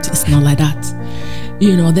script. It's not like that.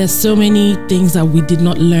 There's so many things that we did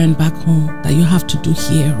not learn back home that you have to do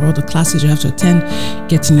here, or the classes you have to attend,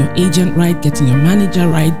 getting your agent right, getting your manager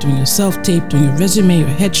right, doing your self-tape, doing your resume, your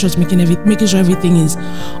headshots, making sure everything is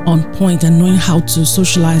on point, and knowing how to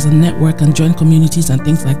socialize and network and join communities and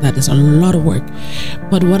things like that. There's a lot of work.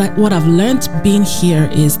 But what I've learned being here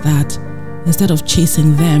is that instead of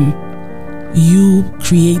chasing them, you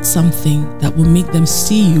create something that will make them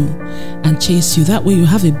see you and chase you. That way you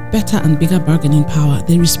have a better and bigger bargaining power.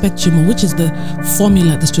 They respect you more, which is the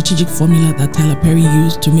formula, the strategic formula that Tyler Perry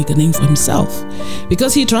used to make a name for himself.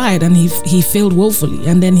 Because he tried and he failed woefully.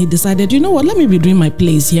 And then he decided, you know what, let me be doing my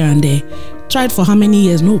plays here and there. Tried for how many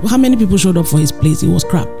years? No, how many people showed up for his plays? It was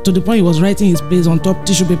crap. To the point he was writing his plays on top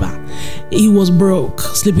tissue paper. He was broke,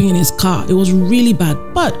 sleeping in his car. It was really bad.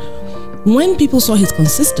 But when people saw his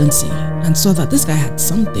consistency and saw that this guy had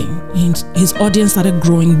something, and his audience started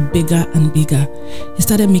growing bigger and bigger, he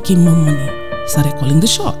started making more money. He started calling the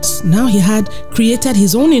shots. Now he had created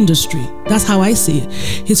his own industry. That's how I see it.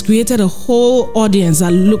 He's created a whole audience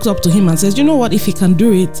that looks up to him and says, you know what, if he can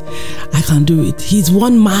do it, I can do it. He's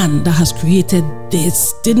one man that has created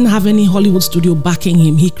this. Didn't have any Hollywood studio backing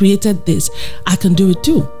him. He created this. I can do it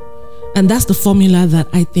too. And that's the formula that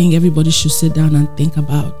I think everybody should sit down and think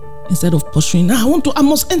about. Instead of pursuing, I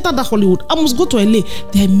must enter that Hollywood, I must go to LA.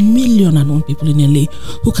 There are 1 million unknown people in LA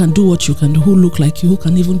who can do what you can do, who look like you, who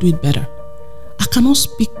can even do it better. cannot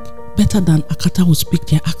speak better than Akata would speak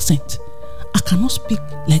their accent. I cannot speak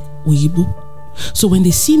like Oyibo. So when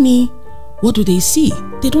they see me, what do they see?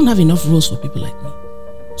 They don't have enough roles for people like me.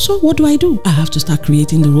 So what do? I have to start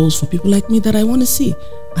creating the roles for people like me that I want to see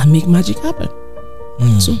and make magic happen.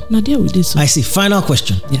 So Nadia, we did so. I see. Final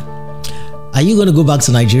question. Yeah. Are you going to go back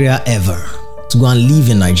to Nigeria ever? To go and live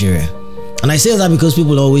in Nigeria? And I say that because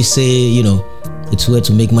people always say, you know, it's where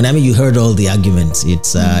to make money. I mean, you heard all the arguments.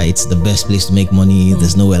 It's the best place to make money.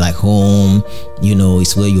 There's nowhere like home. You know,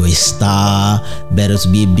 it's where you're a star. Better to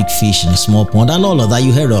be a big fish in a small pond and all of that.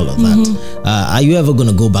 You heard all of that. Are you ever going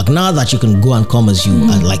to go back now that you can go and come as you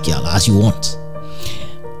as you want?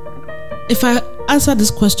 If I answer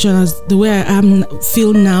this question as the way I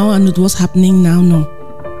feel now and with what's happening now, no.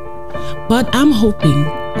 But I'm hoping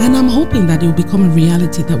that it will become a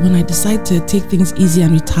reality that when I decide to take things easy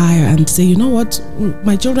and retire and say, you know what,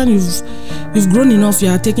 my children, you've grown enough, you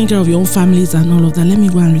are taking care of your own families and all of that, let me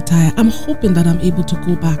go and retire. I'm hoping that I'm able to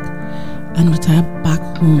go back and retire back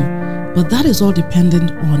home. But that is all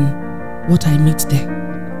dependent on what I meet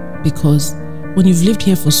there. Because when you've lived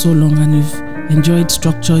here for so long and you've enjoyed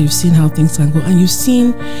structure, you've seen how things can go, and you've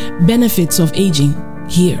seen benefits of aging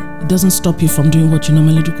here, it doesn't stop you from doing what you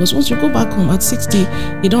normally do. Because once you go back home at 60,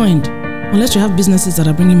 you don't end. Unless you have businesses that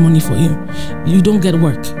are bringing money for you, you don't get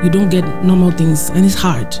work, you don't get normal things, and it's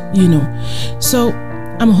hard, you know. So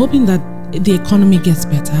I'm hoping that the economy gets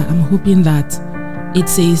better. I'm hoping that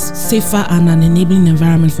it's a safer and an enabling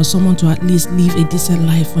environment for someone to at least live a decent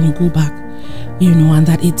life when you go back, you know, and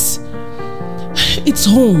that it's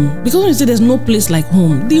home. Because when you say there's no place like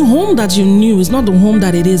home, the home that you knew is not the home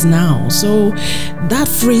that it is now. So that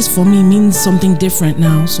phrase for me means something different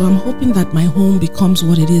now. So I'm hoping that my home becomes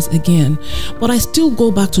what it is again. But I still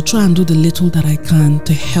go back to try and do the little that I can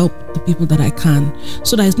to help the people that I can.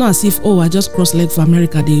 So that it's not as if, oh, I just cross leg for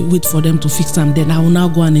America, they wait for them to fix them, then I will now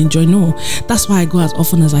go and enjoy. No, that's why I go as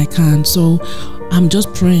often as I can. So I'm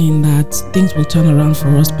just praying that things will turn around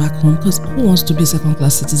for us back home, because who wants to be a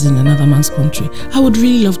second-class citizen in another man's country? I would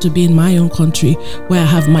really love to be in my own country where I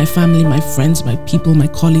have my family, my friends, my people, my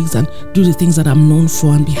colleagues, and do the things that I'm known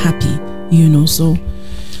for and be happy, you know, so.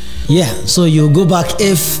 Yeah, so you'll go back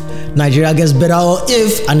if Nigeria gets better, or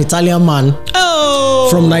if an Italian man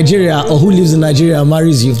from Nigeria or who lives in Nigeria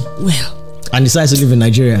marries you. Well. And decides to live in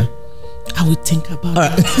Nigeria. I would think about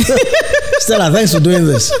it. Stella, thanks for doing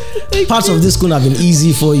this. Parts of this couldn't have been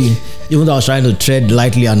easy for you, even though I was trying to tread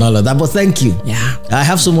lightly and all of that. But thank you. Yeah. I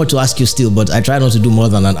have so much to ask you still, but I try not to do more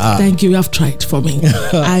than an hour. Thank you. You have tried for me.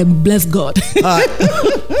 I bless God.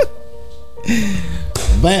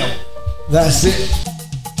 Bam. That's it.